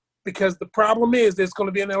 Because the problem is there's going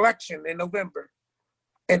to be an election in November,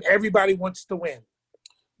 and everybody wants to win.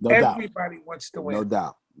 Everybody wants to win.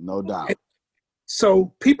 No doubt.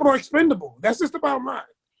 So people are expendable. That's just the bottom line.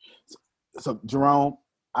 So Jerome,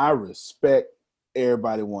 I respect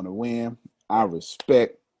everybody want to win. I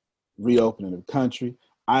respect reopening the country.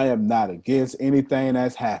 I am not against anything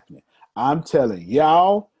that's happening. I'm telling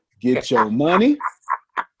y'all, Get your money.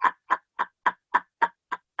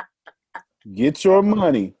 Get your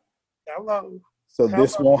money. Hello. So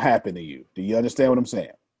this won't happen to you. Do you understand what I'm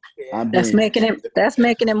saying? Yeah. That's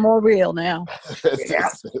making it more real now.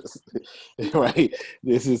 Right.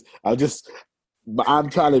 I'm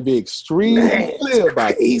trying to be extremely clear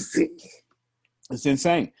about this. It's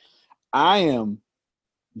insane.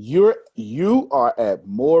 You are at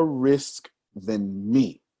more risk than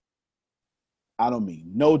me. I don't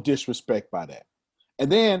mean no disrespect by that. And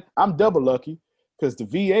then I'm double lucky because the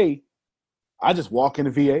VA, I just walk in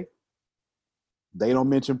the VA. They don't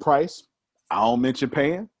mention price. I don't mention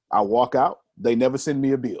paying. I walk out. They never send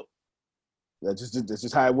me a bill. That's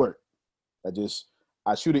just how it works.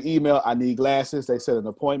 I shoot an email. I need glasses. They set an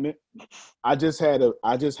appointment. I just had a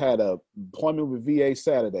appointment with VA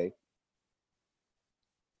Saturday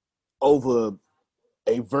over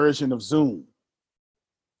a version of Zoom.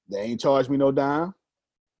 They ain't charged me no dime.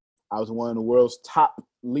 I was one of the world's top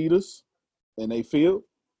leaders in their field.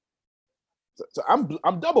 So I'm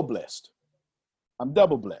double blessed. I'm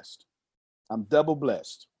double blessed.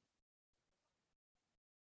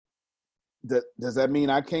 Does that mean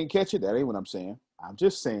I can't catch it? That ain't what I'm saying. I'm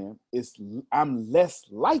just saying I'm less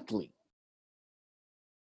likely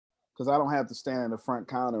because I don't have to stand in the front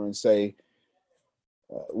counter and say,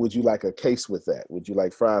 would you like a case with that? Would you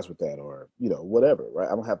like fries with that? Or, whatever,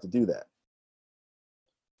 right? I don't have to do that.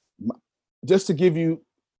 Just to give you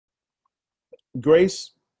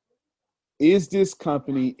grace, is this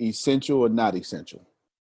company essential or not essential?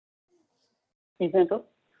 Essential.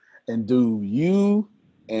 And do you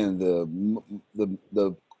and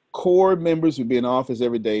the core members who be in office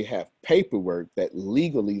every day have paperwork that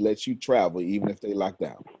legally lets you travel even if they lock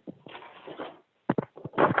down?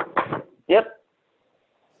 Yep.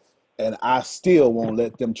 And I still won't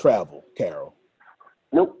let them travel, Carol.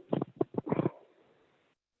 Nope.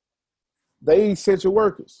 They essential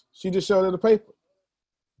workers. She just showed her the paper.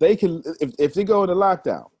 They can, if they go into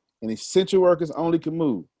lockdown and essential workers only can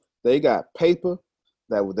move, they got paper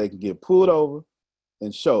that they can get pulled over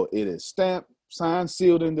and show it is stamped, signed,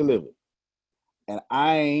 sealed, and delivered. And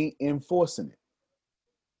I ain't enforcing it.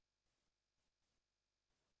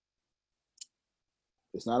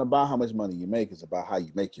 It's not about how much money you make. It's about how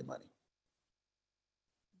you make your money.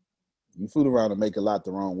 You fool around and make a lot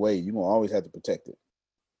the wrong way, you're going to always have to protect it.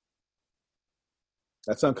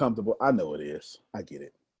 That's uncomfortable. I know it is. I get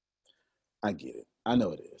it. I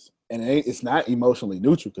know it is. And it's not emotionally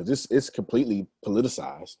neutral because it's completely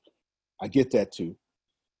politicized. I get that too.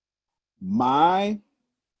 My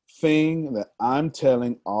thing that I'm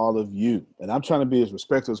telling all of you, and I'm trying to be as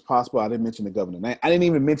respectful as possible. I didn't mention the governor's name. I didn't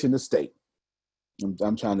even mention the state.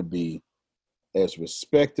 I'm trying to be as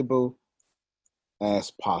respectable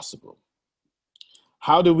as possible.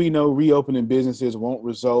 How do we know reopening businesses won't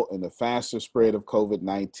result in a faster spread of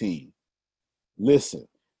COVID-19? Listen,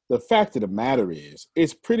 the fact of the matter is,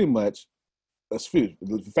 pretty much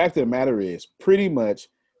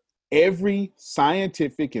every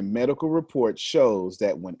scientific and medical report shows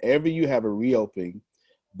that whenever you have a reopening,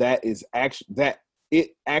 that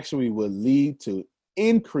it actually will lead to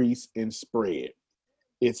increase in spread.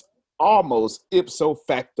 It's almost ipso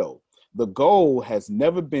facto. The goal has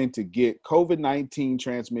never been to get COVID-19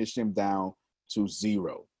 transmission down to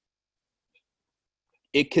zero.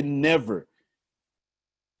 It can never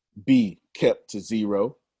be kept to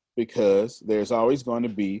zero because there's always going to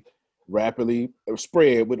be rapidly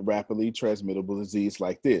spread with rapidly transmittable disease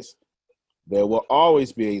like this. There will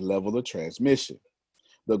always be a level of transmission.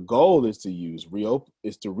 The goal is to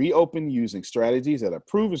reopen using strategies that are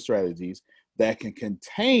proven strategies that can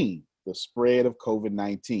contain the spread of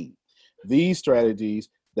COVID-19. These strategies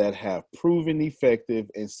that have proven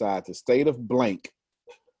effective inside the state of blank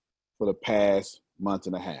for the past month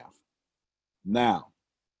and a half. Now,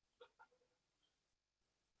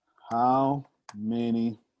 how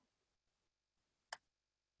many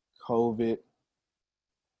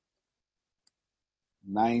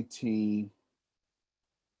COVID-19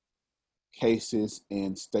 cases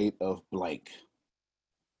in state of blank?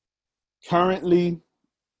 Currently,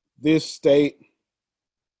 this state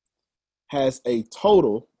has a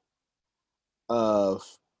total of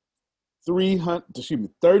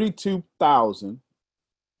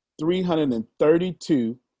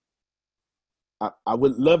 32,332. I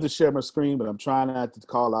would love to share my screen, but I'm trying not to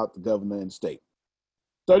call out the governor and state.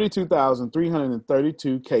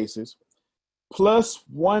 32,332 cases, plus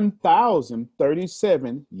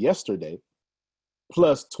 1,037 yesterday,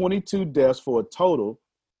 plus 22 deaths for a total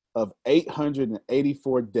of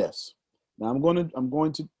 884 deaths. Now I'm going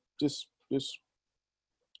to just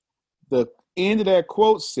the end of that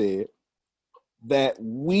quote said, that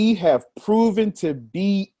we have proven to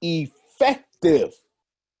be effective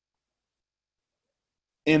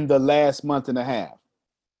in the last month and a half.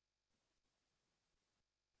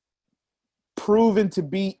 Proven to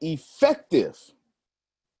be effective.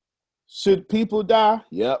 Should people die?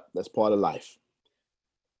 Yep, that's part of life.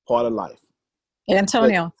 Part of life.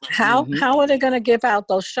 Antonio, But, how are they going to give out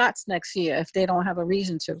those shots next year if they don't have a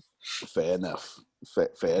reason to? Fair enough.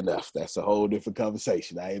 Fair enough. That's a whole different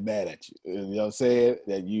conversation. I ain't mad at you. You know what I'm saying?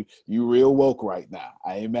 That you real woke right now.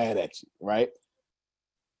 I ain't mad at you, right?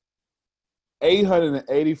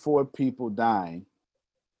 884 people dying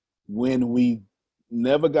when we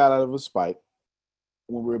never got out of a spike,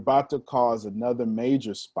 when we're about to cause another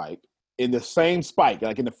major spike in the same spike,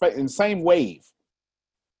 like in the same wave.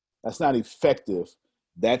 That's not effective.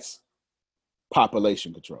 That's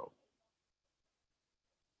population control.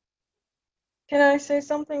 Can I say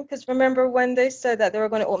something? Because remember when they said that they were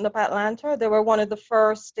going to open up Atlanta, they were one of the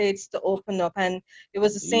first states to open up, and it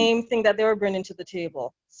was the same thing that they were bringing to the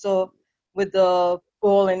table. So with the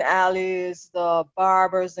bowling alleys, the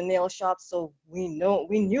barbers, the nail shops, so we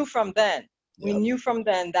knew from then,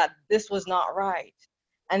 that this was not right.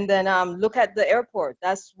 And then look at the airport.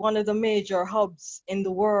 That's one of the major hubs in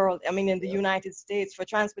the world, I mean, in the United States for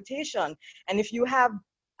transportation. And if you have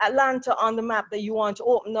Atlanta on the map that you want to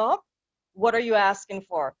open up, what are you asking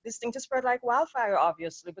for? This thing to spread like wildfire,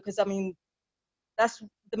 obviously, because I mean, that's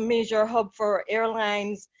the major hub for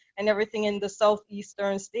airlines and everything in the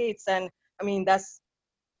southeastern states. And I mean,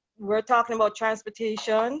 we're talking about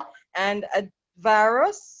transportation, and a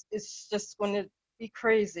virus is just going to be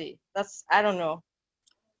crazy. I don't know.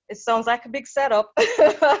 It sounds like a big setup. No,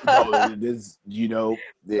 it is,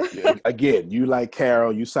 again, you like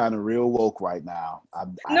Carol, you sounding real woke right now.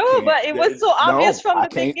 No, but it was so obvious from the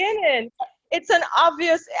beginning. It's an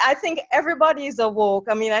obvious, I think everybody's woke.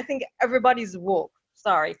 I mean, I think everybody's woke.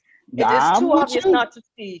 Sorry. It is too obvious not to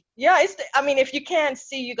see. Yeah, if you can't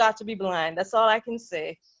see, you got to be blind. That's all I can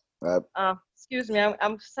say. Excuse me,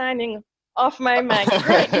 I'm signing off my mic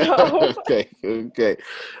right now. Okay.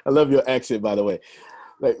 I love your accent, by the way.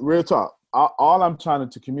 Like, real talk. All I'm trying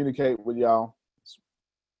to communicate with y'all is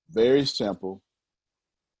very simple.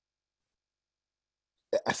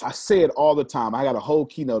 As I say it all the time. I got a whole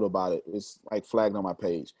keynote about it. It's like flagged on my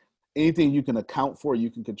page. Anything you can account for,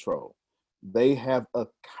 you can control. They have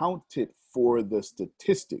accounted for the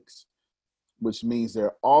statistics, which means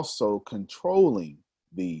they're also controlling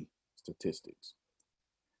the statistics.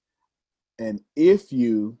 And if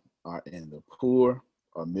you are in the poor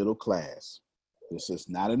or middle class, this is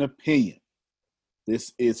not an opinion.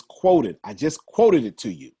 This is quoted. I just quoted it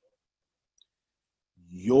to you.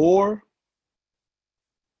 Your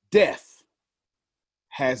death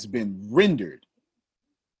has been rendered,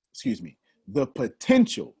 the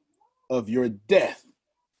potential of your death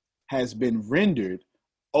has been rendered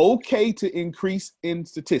okay to increase in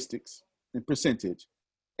statistics and percentage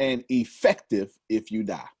and effective if you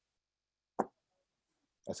die.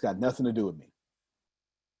 That's got nothing to do with me.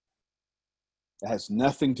 That has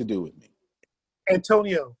nothing to do with me.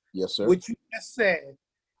 Antonio. Yes, sir. What you just said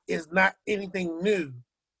is not anything new,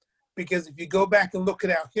 because if you go back and look at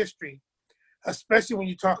our history, especially when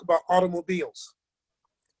you talk about automobiles,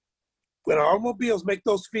 when automobiles make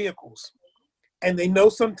those vehicles and they know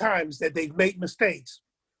sometimes that they've made mistakes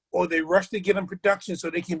or they rush to get in production so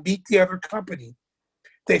they can beat the other company,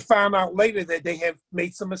 they find out later that they have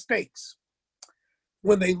made some mistakes.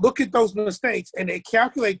 When they look at those mistakes and they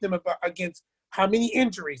calculate them against how many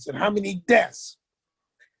injuries and how many deaths,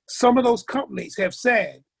 some of those companies have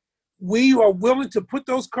said, we are willing to put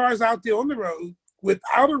those cars out there on the road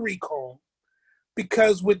without a recall,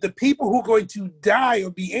 because with the people who are going to die or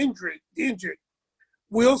be injured,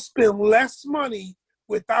 we'll spend less money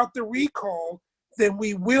without the recall than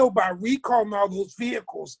we will by recalling all those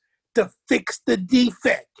vehicles to fix the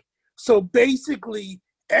defect. So basically,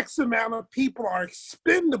 X amount of people are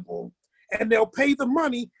expendable, and they'll pay the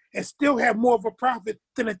money and still have more of a profit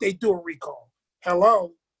than if they do a recall.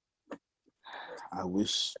 Hello? I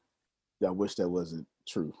wish that wasn't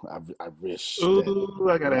true. I wish. Ooh,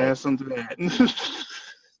 I gotta add something to that.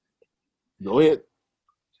 Go ahead.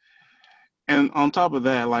 And on top of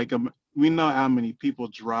that, we know how many people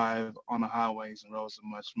drive on the highways and roads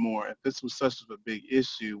and much more. If this was such a big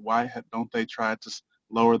issue, why don't they try to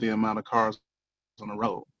lower the amount of cars on the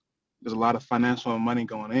road? There's a lot of financial money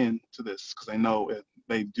going into this, because they know if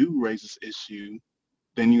they do raise this issue,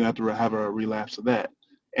 then you have to have a relapse of that.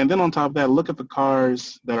 And then on top of that, look at the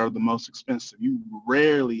cars that are the most expensive. You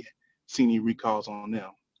rarely see any recalls on them.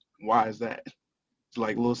 Why is that? It's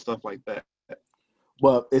like little stuff like that.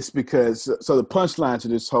 Well, it's because so the punchline to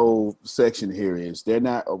this whole section here is they're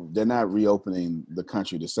not reopening the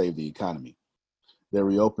country to save the economy. They're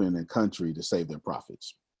reopening the country to save their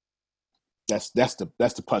profits. That's the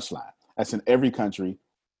punchline. That's in every country,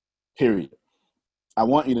 period. I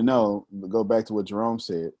want you to know, go back to what Jerome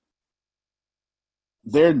said,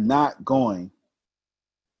 they're not going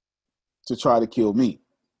to try to kill me.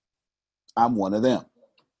 I'm one of them.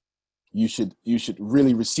 You should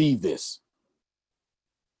really receive this.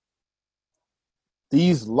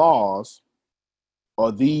 These laws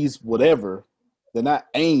or these whatever, they're not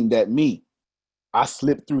aimed at me. I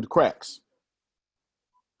slipped through the cracks.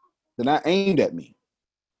 They're not aimed at me.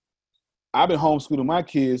 I've been homeschooling my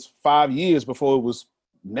kids 5 years before it was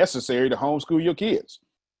necessary to homeschool your kids.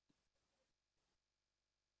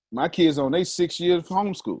 My kids on their 6 years of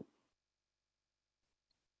homeschool.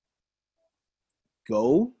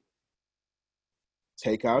 Go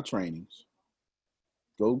take our trainings.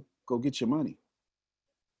 Go get your money.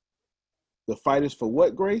 The fight is for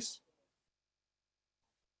what, Grace?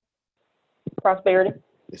 Prosperity.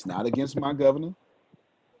 It's not against my governor,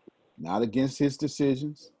 not against his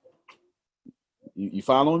decisions. You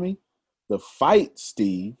following me? The fight,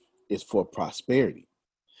 Steve, is for prosperity.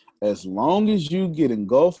 As long as you get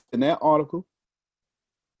engulfed in that article,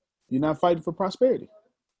 you're not fighting for prosperity.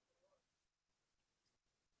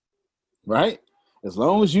 Right? As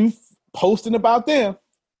long as you posting about them,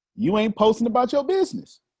 you ain't posting about your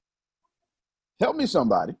business. Help me,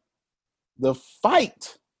 somebody. The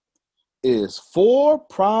fight is for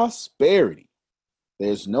prosperity.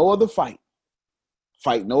 There's no other fight.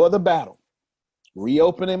 Fight no other battle.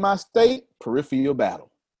 Reopening my state, peripheral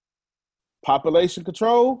battle. Population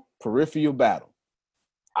control, peripheral battle.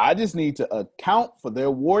 I just need to account for their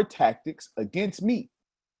war tactics against me.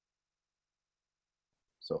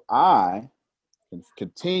 So I can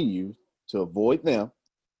continue to avoid them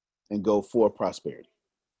and go for prosperity.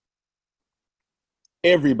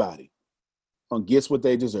 Everybody gets what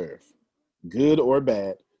they deserve, good or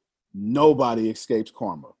bad. Nobody escapes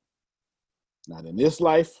karma. Not in this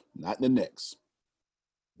life, not in the next.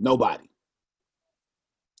 Nobody.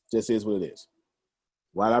 Just is what it is.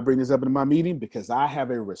 Why did I bring this up in my meeting? Because I have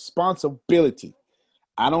a responsibility.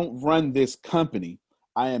 I don't run this company.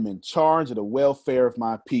 I am in charge of the welfare of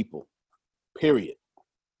my people, period.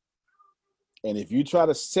 And if you try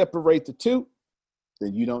to separate the two,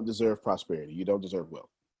 then you don't deserve prosperity. You don't deserve wealth.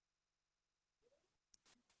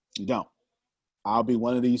 You don't. I'll be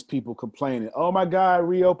one of these people complaining, oh my God,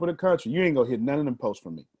 reopen the country. You ain't gonna hit none of them posts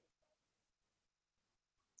from me.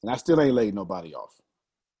 And I still ain't laid nobody off.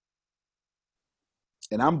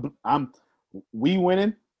 And we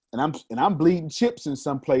winning, and I'm bleeding chips in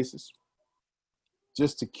some places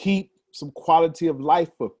just to keep some quality of life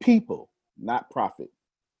for people, not profit.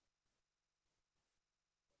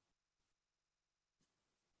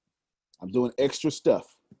 I'm doing extra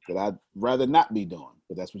stuff that I'd rather not be doing,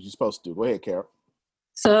 but that's what you're supposed to do. Go ahead, Carol.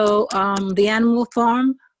 So The Animal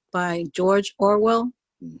Farm by George Orwell,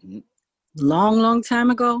 long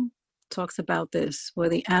time ago, talks about this, where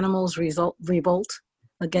the animals revolt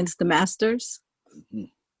against the masters.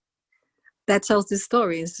 That tells this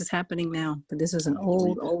story. This is happening now, but this is an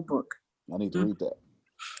old book. I need to read that.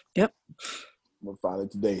 Yep. We'll find it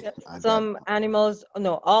today. Yep.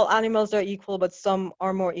 All animals are equal, but some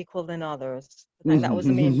are more equal than others. And that was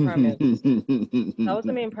the main premise. That was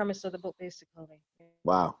the main premise of the book, basically.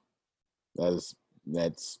 Wow. That's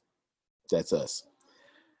us.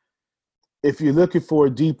 If you're looking for a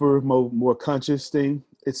deeper, more conscious thing,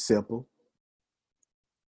 it's simple.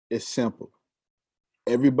 It's simple.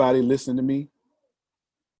 Everybody listening to me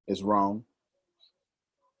is wrong,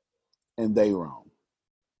 and they wrong.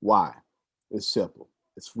 Why? It's simple.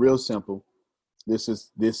 It's real simple.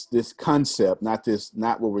 This concept,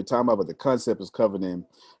 not what we're talking about, but the concept is covered in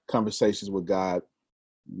Conversations with God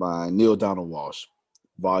by Neil Donald Walsh,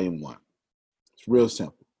 Volume 1. It's real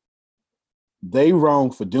simple. They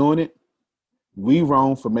wrong for doing it. We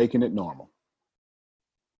wrong for making it normal.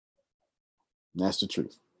 And that's the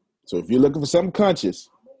truth. So if you're looking for something conscious,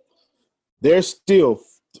 there's still,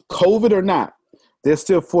 COVID or not, there's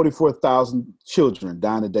still 44,000 children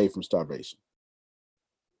dying a day from starvation.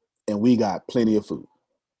 And we got plenty of food.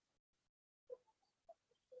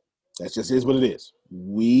 That just is what it is.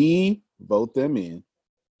 We vote them in,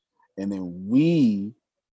 and then we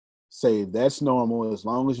say that's normal. As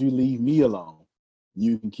long as you leave me alone,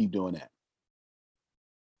 you can keep doing that.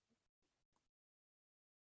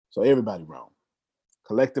 So everybody wrong.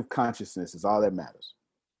 Collective consciousness is all that matters.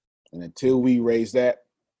 And until we raise that,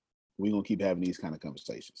 we're gonna keep having these kind of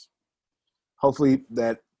conversations. Hopefully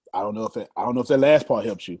that I don't know if that last part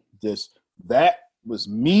helps you. Just that was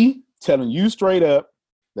me telling you straight up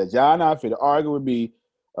that y'all not fit to argue with me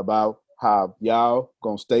about how y'all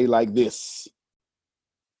gonna stay like this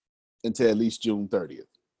until at least June 30th.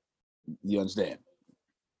 You understand?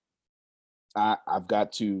 I've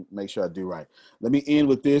got to make sure I do right. Let me end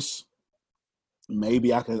with this.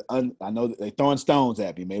 Maybe I can, I know that they're throwing stones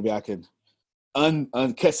at me. Maybe I can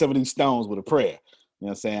catch some of these stones with a prayer. You know what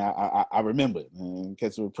I'm saying? I remember it and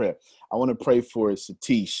catch it with a prayer. I want to pray for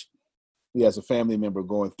Satish. He has a family member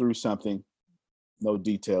going through something. No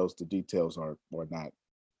details. The details are not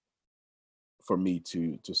for me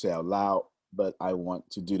to say out loud, but I want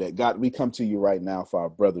to do that. God, we come to you right now for our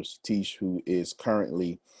brother Satish, who is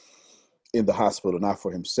currently in the hospital, not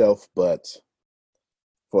for himself, but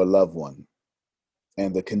for a loved one.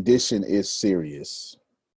 And the condition is serious.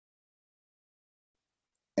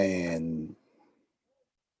 And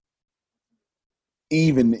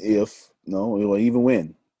even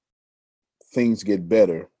when things get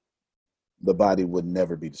better, the body would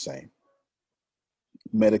never be the same.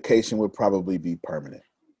 Medication would probably be permanent.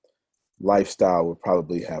 Lifestyle would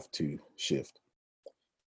probably have to shift.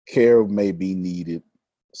 Care may be needed.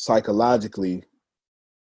 Psychologically,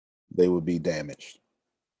 they would be damaged.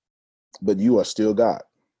 But you are still God.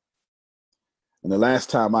 And the last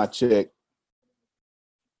time I checked,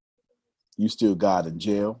 you still God in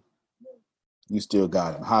jail. You still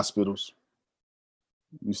God in hospitals.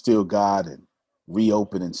 You still God in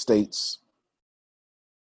reopening states.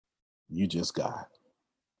 You just God.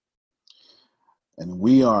 And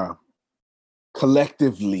we are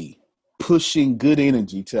collectively pushing good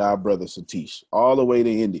energy to our brother Satish all the way to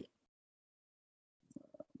India.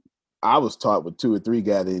 I was taught with 2 or 3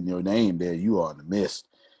 gathered in your name there, you are in the midst.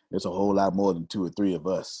 There's a whole lot more than 2 or 3 of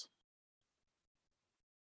us.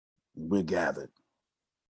 We're gathered.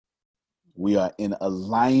 We are in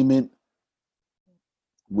alignment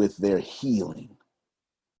with their healing.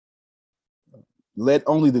 Let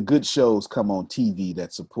only the good shows come on TV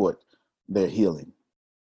that support their healing.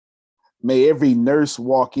 May every nurse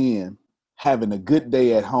walk in having a good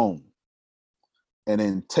day at home and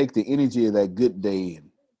then take the energy of that good day and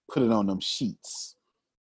put it on them sheets.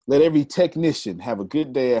 Let every technician have a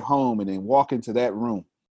good day at home and then walk into that room.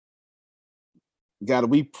 God,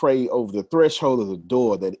 we pray over the threshold of the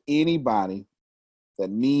door that anybody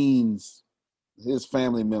that means his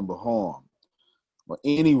family member harm or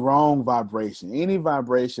any wrong vibration, any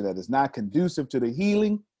vibration that is not conducive to the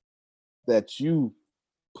healing, that you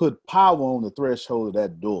put power on the threshold of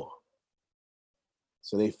that door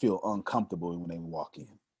so they feel uncomfortable when they walk in.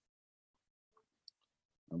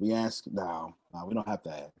 And we ask now, we don't have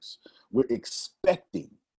to ask. We're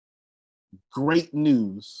expecting great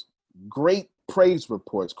news, great praise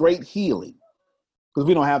reports, great healing, because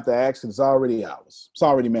we don't have to ask, it's already ours. It's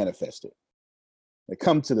already manifested. They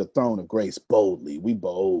come to the throne of grace boldly. We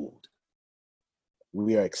bold.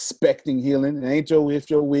 We are expecting healing. It ain't your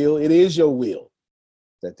will. It is your will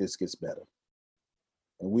that this gets better.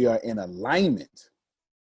 And we are in alignment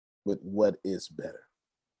with what is better.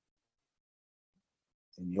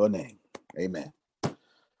 In your name, amen. All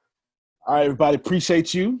right, everybody,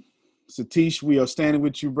 appreciate you. Satish, we are standing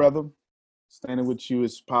with you, brother. Standing with you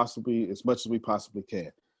as much as we possibly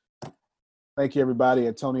can. Thank you, everybody.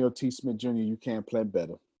 Antonio T. Smith Jr., you can play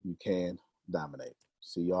better. You can dominate.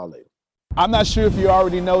 See y'all later. I'm not sure if you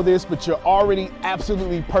already know this, but you're already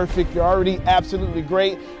absolutely perfect. You're already absolutely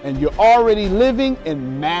great, and you're already living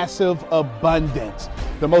in massive abundance.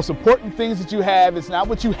 The most important things that you have is not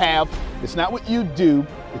what you have, it's not what you do,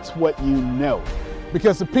 it's what you know.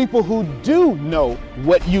 Because the people who do know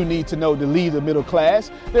what you need to know to lead the middle class,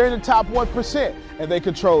 they're in the top 1%, and they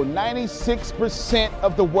control 96%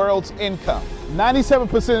 of the world's income.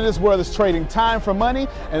 97% of this world is trading time for money,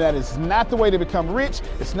 and that is not the way to become rich,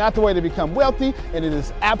 it's not the way to become wealthy, and it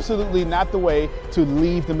is absolutely not the way to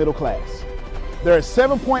leave the middle class. There are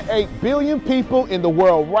 7.8 billion people in the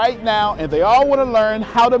world right now, and they all want to learn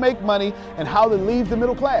how to make money and how to leave the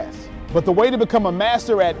middle class. But the way to become a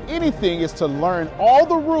master at anything is to learn all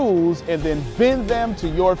the rules and then bend them to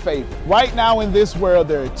your favor. Right now in this world,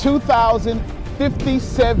 there are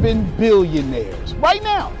 2,057 billionaires. Right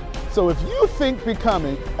now. So if you think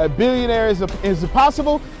becoming a billionaire is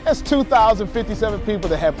impossible, that's 2,057 people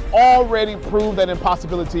that have already proved that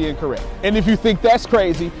impossibility incorrect. And if you think that's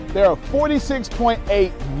crazy, there are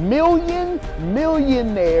 46.8 million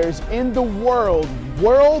millionaires in the world,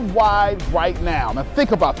 worldwide right now. Now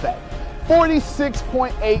think about that.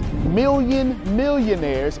 46.8 million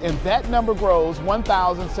millionaires, and that number grows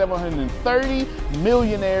 1,730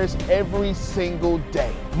 millionaires every single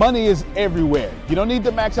day. Money is everywhere. You don't need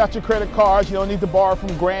to max out your credit cards. You don't need to borrow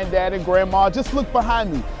from granddad and grandma. Just look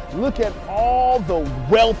behind me. Look at all the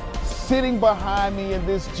wealth sitting behind me in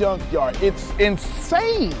this junkyard. It's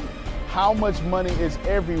insane how much money is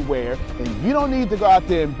everywhere, and you don't need to go out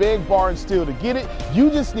there and beg, borrow, and steal to get it. You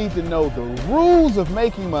just need to know the rules of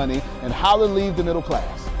making money and how to leave the middle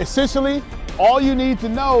class. Essentially, all you need to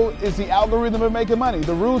know is the algorithm of making money,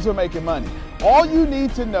 the rules of making money. All you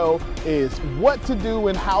need to know is what to do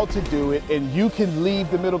and how to do it, and you can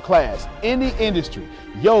leave the middle class. Any industry,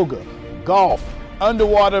 yoga, golf,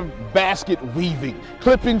 underwater basket weaving,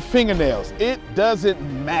 clipping fingernails, it doesn't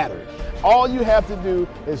matter. All you have to do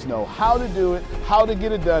is know how to do it, how to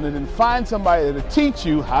get it done, and then find somebody to teach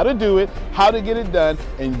you how to do it, how to get it done,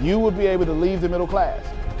 and you will be able to leave the middle class.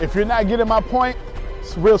 If you're not getting my point,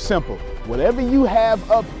 it's real simple. Whatever you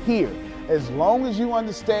have up here, as long as you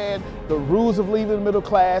understand the rules of leaving the middle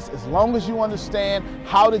class, as long as you understand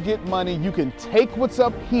how to get money, you can take what's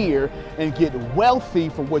up here and get wealthy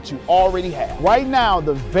from what you already have. Right now,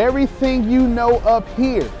 the very thing you know up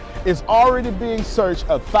here is already being searched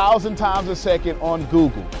 1,000 times a second on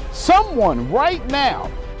Google. Someone right now,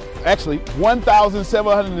 actually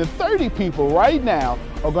 1,730 people right now,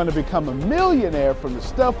 are going to become a millionaire from the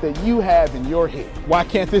stuff that you have in your head. Why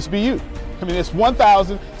can't this be you? I mean, it's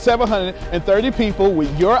 1,730 people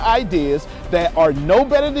with your ideas that are no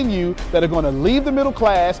better than you, that are going to leave the middle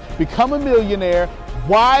class, become a millionaire.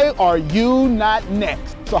 Why are you not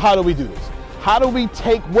next? So how do we do this? How do we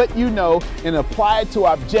take what you know and apply it to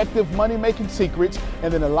objective money-making secrets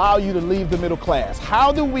and then allow you to leave the middle class?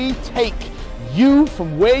 How do we take you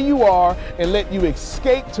from where you are and let you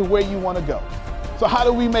escape to where you want to go? So how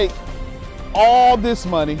do we make all this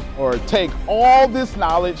money, or take all this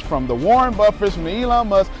knowledge from the Warren Buffetts, from the Elon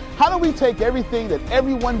Musk? How do we take everything that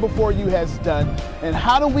everyone before you has done, and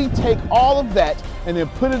how do we take all of that and then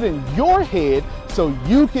put it in your head so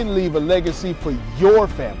you can leave a legacy for your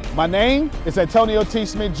family? My name is Antonio T.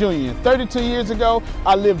 Smith Jr. 32 years ago,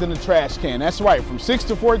 I lived in a trash can. That's right, from 6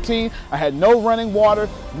 to 14, I had no running water,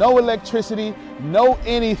 no electricity, no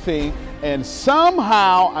anything, and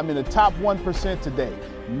somehow I'm in the top 1% today.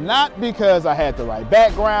 Not because I had the right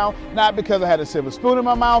background, not because I had a silver spoon in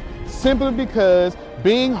my mouth, simply because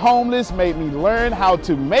being homeless made me learn how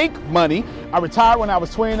to make money. I retired when I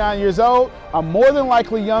was 29 years old. I'm more than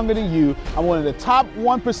likely younger than you. I'm one of the top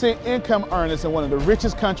 1% income earners in one of the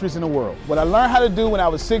richest countries in the world. What I learned how to do when I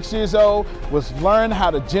was 6 years old was learn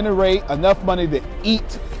how to generate enough money to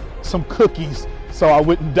eat some cookies so I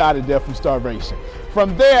wouldn't die to death from starvation.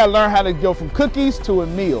 From there, I learned how to go from cookies to a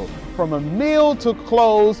meal. From a meal to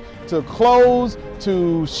clothes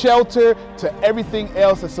to shelter to everything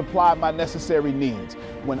else that supplied my necessary needs.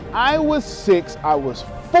 When I was 6, I was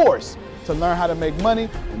forced to learn how to make money,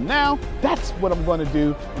 and now that's what I'm going to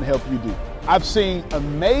do and help you do. I've seen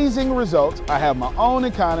amazing results. I have my own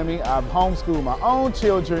economy, I've homeschooled my own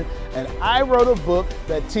children, and I wrote a book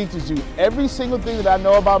that teaches you every single thing that I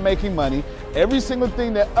know about making money, every single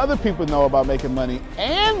thing that other people know about making money,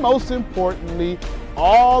 and most importantly,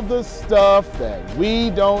 all the stuff that we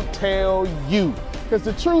don't tell you. Because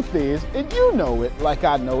the truth is, and you know it like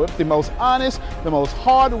I know it, the most honest, the most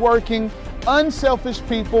hardworking, unselfish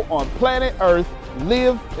people on planet Earth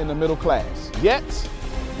live in the middle class. Yet,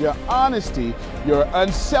 your honesty, your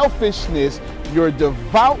unselfishness, your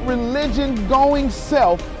devout religion-going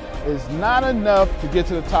self is not enough to get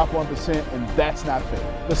to the top 1%, and that's not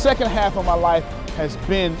fair. The second half of my life has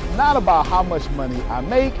been not about how much money I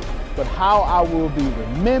make, but how I will be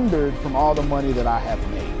remembered from all the money that I have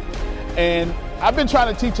made. And I've been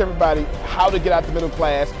trying to teach everybody how to get out the middle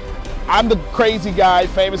class. I'm the crazy guy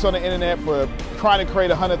famous on the internet for trying to create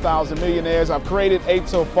 100,000 millionaires. I've created 8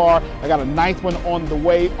 so far. I got a 9th one on the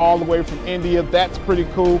way, all the way from India. That's pretty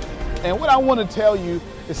cool. And what I want to tell you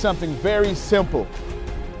is something very simple.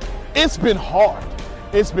 It's been hard.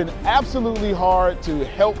 It's been absolutely hard to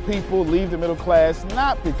help people leave the middle class,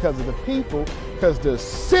 not because of the people, because the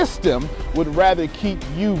system would rather keep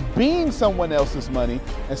you being someone else's money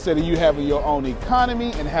instead of you having your own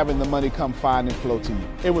economy and having the money come find and flow to you.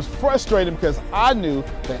 It was frustrating because I knew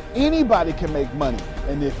that anybody can make money.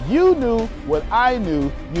 And if you knew what I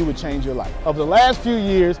knew, you would change your life. Over the last few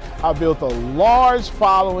years, I've built a large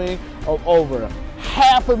following of over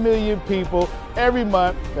 500,000 people every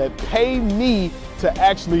month that pay me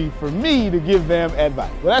for me to give them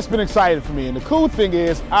advice. Well, that's been exciting for me. And the cool thing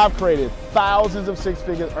is I've created thousands of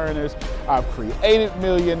six-figure earners. I've created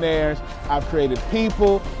millionaires. I've created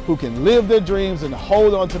people who can live their dreams and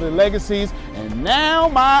hold on to their legacies. And now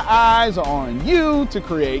my eyes are on you to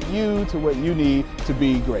create you to what you need to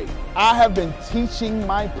be great. I have been teaching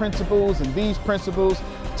my principles and these principles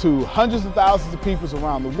to hundreds of thousands of people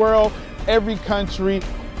around the world, every country,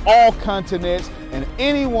 all continents, And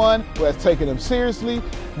anyone who has taken them seriously,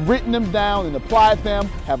 written them down, and applied them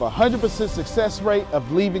have a 100% success rate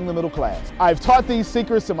of leaving the middle class. I've taught these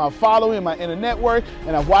secrets to my following and my inner network,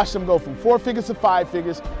 and I've watched them go from 4 figures to 5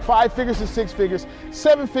 figures, 5 figures to 6 figures,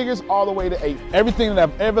 7 figures, all the way to 8. Everything that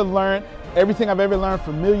I've ever learned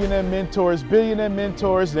from millionaire mentors, billionaire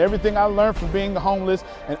mentors, and everything I learned from being homeless,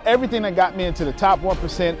 and everything that got me into the top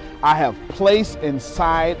 1%, I have placed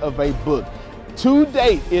inside of a book. To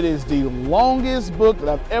date, it is the longest book that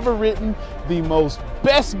I've ever written, the most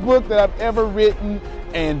best book that I've ever written,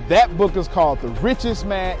 and that book is called The Richest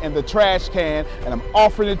Man in the Trash Can, and I'm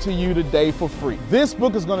offering it to you today for free. This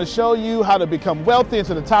book is going to show you how to become wealthy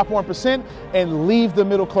into the top 1% and leave the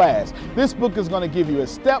middle class. This book is going to give you a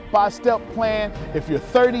step-by-step plan if you're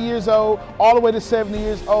 30 years old, all the way to 70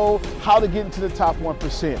 years old, how to get into the top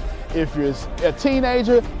 1%. If you're a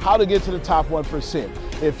teenager, how to get to the top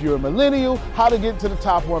 1%. If you're a millennial, how to get to the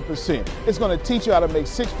top 1%. It's going to teach you how to make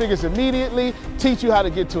 6 figures immediately, teach you how to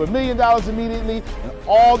get to $1 million immediately, and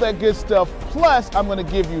all that good stuff. Plus, I'm going to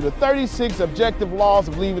give you the 36 objective laws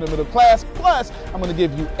of leaving the middle class. Plus, I'm going to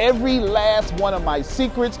give you every last one of my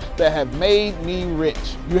secrets that have made me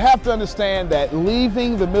rich. You have to understand that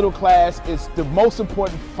leaving the middle class is the most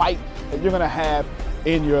important fight that you're going to have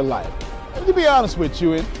in your life. And to be honest with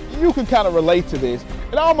you, and you can kind of relate to this,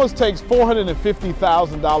 it almost takes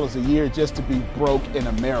 $450,000 a year just to be broke in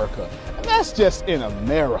America. And that's just in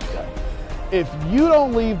America. If you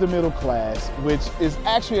don't leave the middle class, which is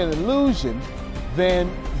actually an illusion, then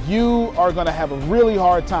you are going to have a really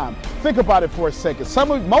hard time. Think about it for a second.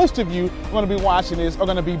 Most of you are going to be watching this are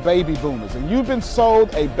going to be baby boomers, and you've been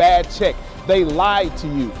sold a bad check. They lied to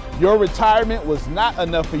you. Your retirement was not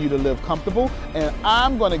enough for you to live comfortable, and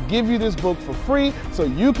I'm going to give you this book for free so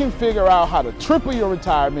you can figure out how to triple your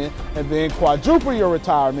retirement and then quadruple your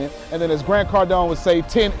retirement, and then, as Grant Cardone would say,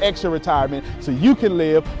 10x your retirement so you can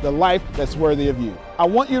live the life that's worthy of you. I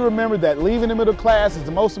want you to remember that leaving the middle class is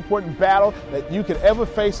the most important battle that you could ever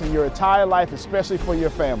face in your entire life, especially for your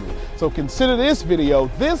family. So consider this video,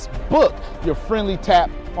 this book, your friendly tap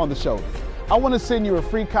on the shoulder. I want to send you a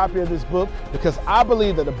free copy of this book because I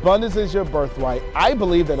believe that abundance is your birthright. I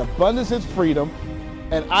believe that abundance is freedom,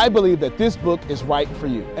 and I believe that this book is right for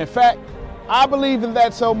you. In fact, I believe in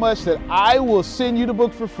that so much that I will send you the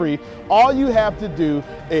book for free. All you have to do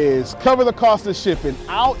is cover the cost of shipping.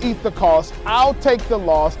 I'll eat the cost. I'll take the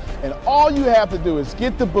loss. And all you have to do is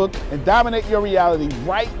get the book and dominate your reality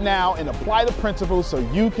right now and apply the principles so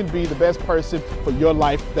you can be the best person for your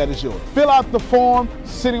life that is yours. Fill out the form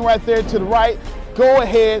sitting right there to the right. Go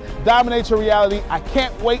ahead, dominate your reality. I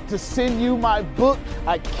can't wait to send you my book.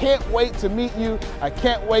 I can't wait to meet you. I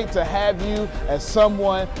can't wait to have you as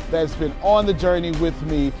someone that's been on the journey with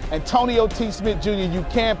me. Antonio T. Smith Jr., you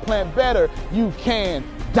can plan better. You can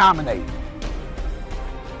dominate.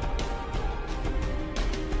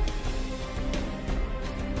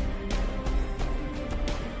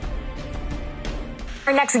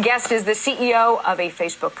 Our next guest is the CEO of a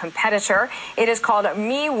Facebook competitor. It is called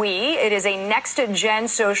MeWe. It is a next-gen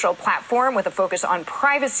social platform with a focus on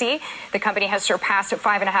privacy. The company has surpassed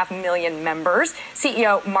 5.5 million members.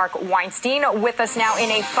 CEO Mark Weinstein with us now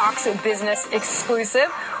in a Fox Business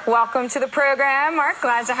exclusive. Welcome to the program, Mark.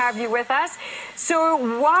 Glad to have you with us. So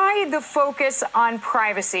why the focus on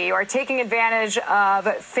privacy or taking advantage of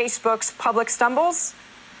Facebook's public stumbles?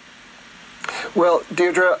 Well,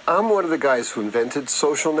 Deirdre, I'm one of the guys who invented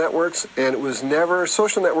social networks, and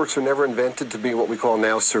social networks were never invented to be what we call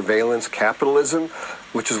now surveillance capitalism,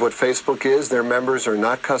 which is what Facebook is. Their members are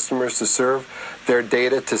not customers to serve. They're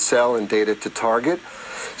data to sell and data to target.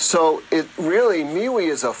 So it really, MeWe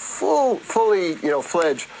is a fully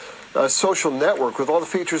fledged social network with all the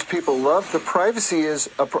features people love. The privacy is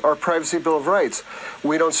our Privacy Bill of Rights.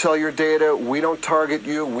 We don't sell your data. We don't target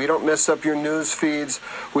you. We don't mess up your news feeds.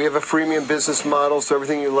 We have a freemium business model, so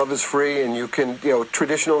everything you love is free, and you can,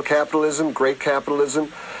 traditional capitalism, great capitalism.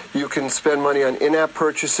 You can spend money on in-app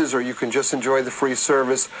purchases, or you can just enjoy the free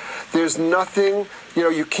service. There's nothing,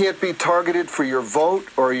 you can't be targeted for your vote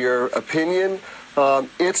or your opinion.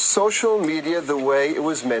 It's social media the way it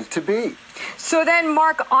was meant to be. So then,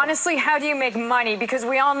 Mark, honestly, how do you make money? Because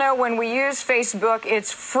we all know when we use Facebook,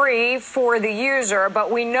 it's free for the user, but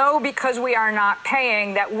we know because we are not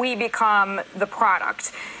paying that we become the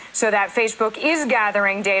product. So that Facebook is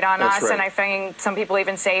gathering data on us, right. And I think some people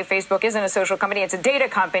even say Facebook isn't a social company, it's a data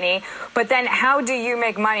company. But then how do you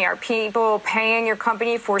make money? Are people paying your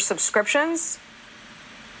company for subscriptions?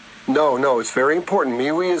 No, it's very important.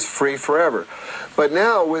 MeWe is free forever. But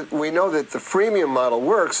now we know that the freemium model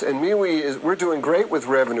works, and we're doing great with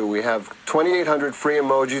revenue. We have 2,800 free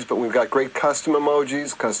emojis, but we've got great custom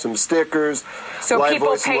emojis, custom stickers. So live people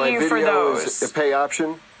voice and pay live you for video those. is a pay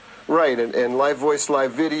option. Right, and live voice,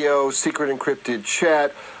 live video, secret encrypted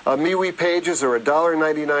chat. MeWe pages are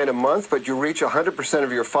 $1.99 a month, but you reach 100%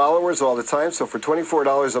 of your followers all the time. So for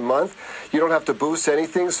 $24 a month, you don't have to boost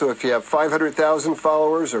anything. So if you have 500,000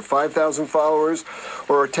 followers or 5,000 followers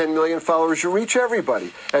or 10 million followers, you reach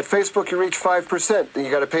everybody. At Facebook, you reach 5%. And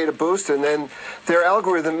you got to pay to boost, and then their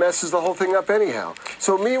algorithm messes the whole thing up anyhow.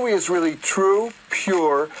 So MeWe is really true,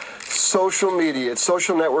 pure social media. It's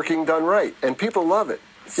social networking done right, and people love it.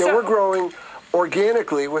 Yeah, we're growing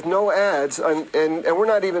organically with no ads, and we're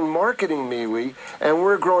not even marketing MeWe, and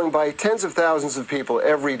we're growing by tens of thousands of people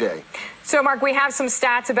every day. So, Mark, we have some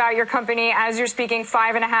stats about your company. As you're speaking,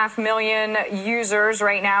 5.5 million users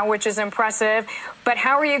right now, which is impressive. But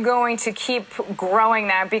how are you going to keep growing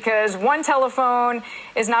that? Because one telephone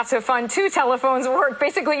is not so fun. 2 telephones work.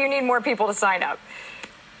 Basically, you need more people to sign up.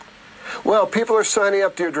 Well, people are signing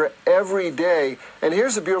up, Deirdre, every day. And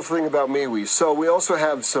here's the beautiful thing about MeWe. So we also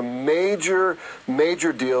have some major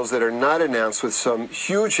deals that are not announced with some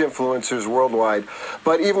huge influencers worldwide.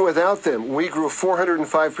 But even without them, we grew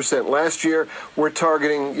 405% last year. We're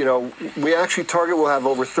targeting, we actually target we'll have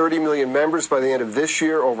over 30 million members by the end of this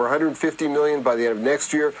year, over 150 million by the end of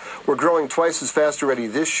next year. We're growing twice as fast already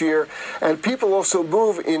this year. And people also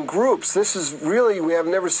move in groups. This is really, we have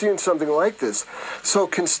never seen something like this. So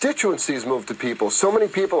constituencies move to people. So many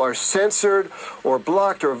people are censored or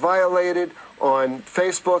blocked or violated on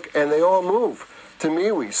Facebook, and they all move to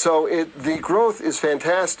MeWe. So the growth is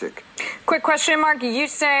fantastic. Quick question, Mark. You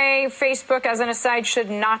say Facebook, as an aside, should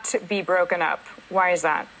not be broken up. Why is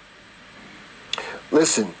that?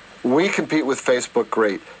 Listen, we compete with Facebook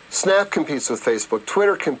great. Snap competes with Facebook.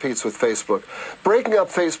 Twitter competes with Facebook. Breaking up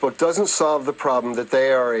Facebook doesn't solve the problem that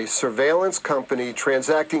they are a surveillance company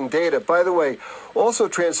transacting data. By the way, also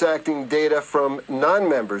transacting data from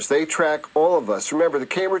non-members. They track all of us. Remember, the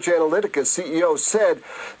Cambridge Analytica CEO said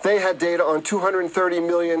they had data on 230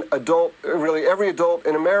 million every adult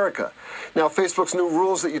in America. Now, Facebook's new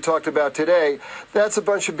rules that you talked about today, that's a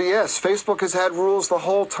bunch of BS. Facebook has had rules the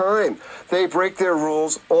whole time. They break their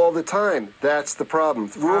rules all the time. That's the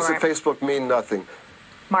problem. Rules at Facebook mean nothing.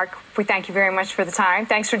 Mark, we thank you very much for the time.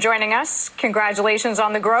 Thanks for joining us. Congratulations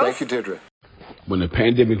on the growth. Thank you, Deirdre. When the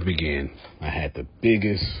pandemic began, I had the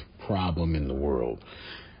biggest problem in the world.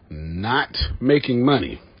 Not making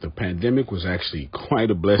money. The pandemic was actually quite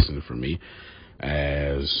a blessing for me,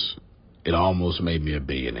 as it almost made me a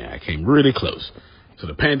billionaire. I came really close. So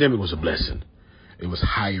the pandemic was a blessing. It was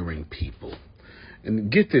hiring people.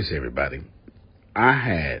 And get this, everybody. I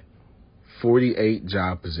had 48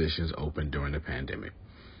 job positions open during the pandemic.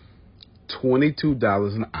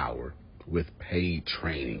 $22 an hour with paid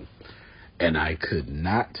training. And I could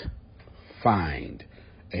not find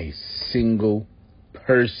a single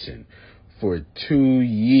person for 2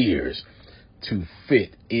 years to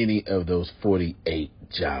fit any of those 48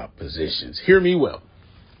 job positions. Hear me well.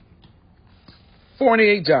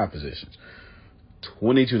 48 job positions.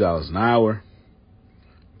 $22 an hour.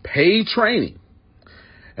 Paid training.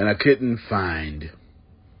 And I couldn't find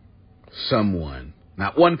someone,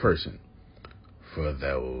 not one person, for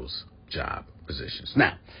those job positions.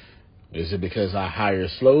 Now, is it because I hire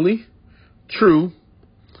slowly? True.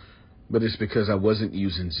 But it's because I wasn't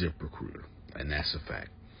using ZipRecruiter. And that's a fact.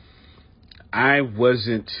 I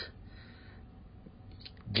wasn't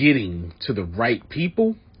getting to the right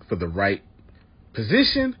people for the right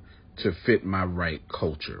position to fit my right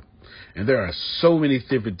culture. And there are so many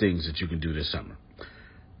different things that you can do this summer.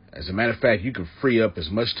 As a matter of fact, you can free up as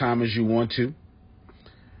much time as you want to.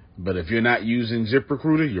 But if you're not using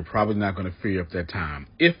ZipRecruiter, you're probably not going to free up that time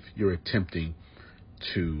if you're attempting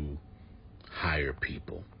to hire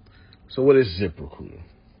people. So what is ZipRecruiter?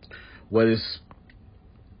 What is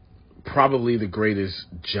probably the greatest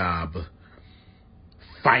job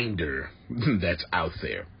finder that's out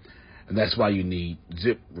there. And that's why you need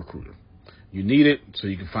ZipRecruiter. You need it so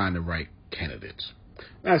you can find the right candidates.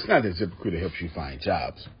 Now, it's not that ZipRecruiter helps you find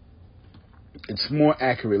jobs. It's more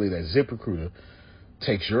accurately that ZipRecruiter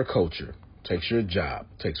takes your culture, takes your job,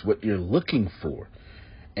 takes what you're looking for,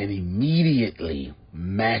 and immediately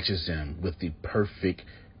matches them with the perfect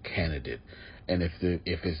candidate. And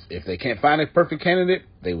if they can't find a perfect candidate,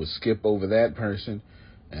 they will skip over that person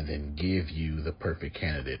and then give you the perfect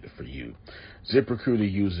candidate for you. ZipRecruiter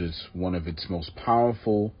uses one of its most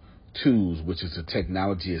powerful tools, which is the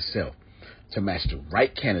technology itself, to match the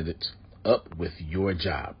right candidates up with your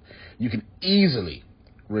job. You can easily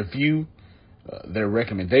review their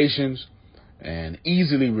recommendations and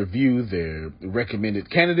easily review their recommended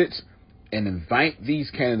candidates and invite these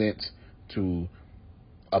candidates to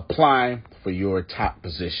apply for your top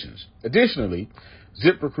positions. Additionally,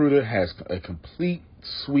 ZipRecruiter has a complete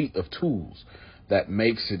suite of tools that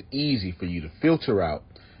makes it easy for you to filter out,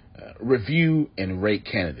 review, and rate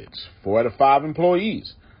candidates. 4 out of 5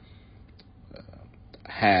 employees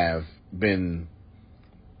have been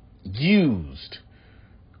used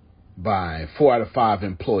by 4 out of 5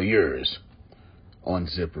 employers on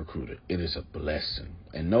ZipRecruiter. It is a blessing.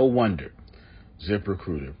 And no wonder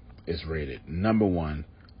ZipRecruiter is rated #1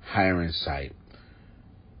 hiring site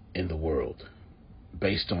in the world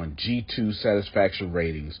based on G2 satisfaction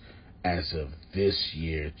ratings as of this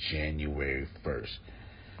year, January 1st.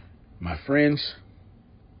 My friends,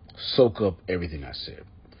 soak up everything I said.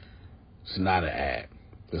 It's not an ad.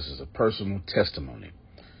 This is a personal testimony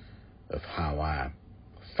of how I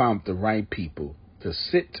found the right people to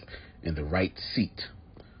sit in the right seat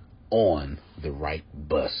on the right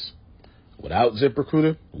bus. Without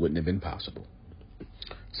ZipRecruiter, it wouldn't have been possible.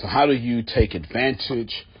 So how do you take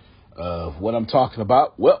advantage of what I'm talking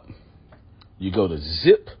about? Well, you go to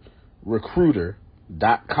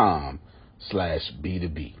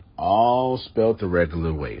ZipRecruiter.com/B2B. All spelled the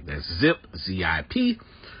regular way. That's Zip, Z-I-P,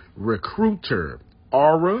 Recruiter,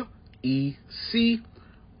 Aura, E-C,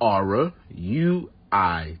 Aura, U-I-T-E-R.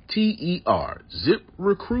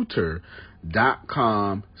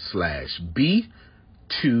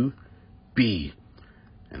 ZipRecruiter.com/B2B.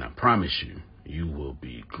 And I promise you, you will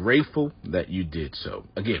be grateful that you did so.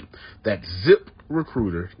 Again, that's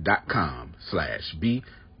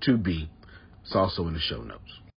ZipRecruiter.com/B2B. It's also in the show notes.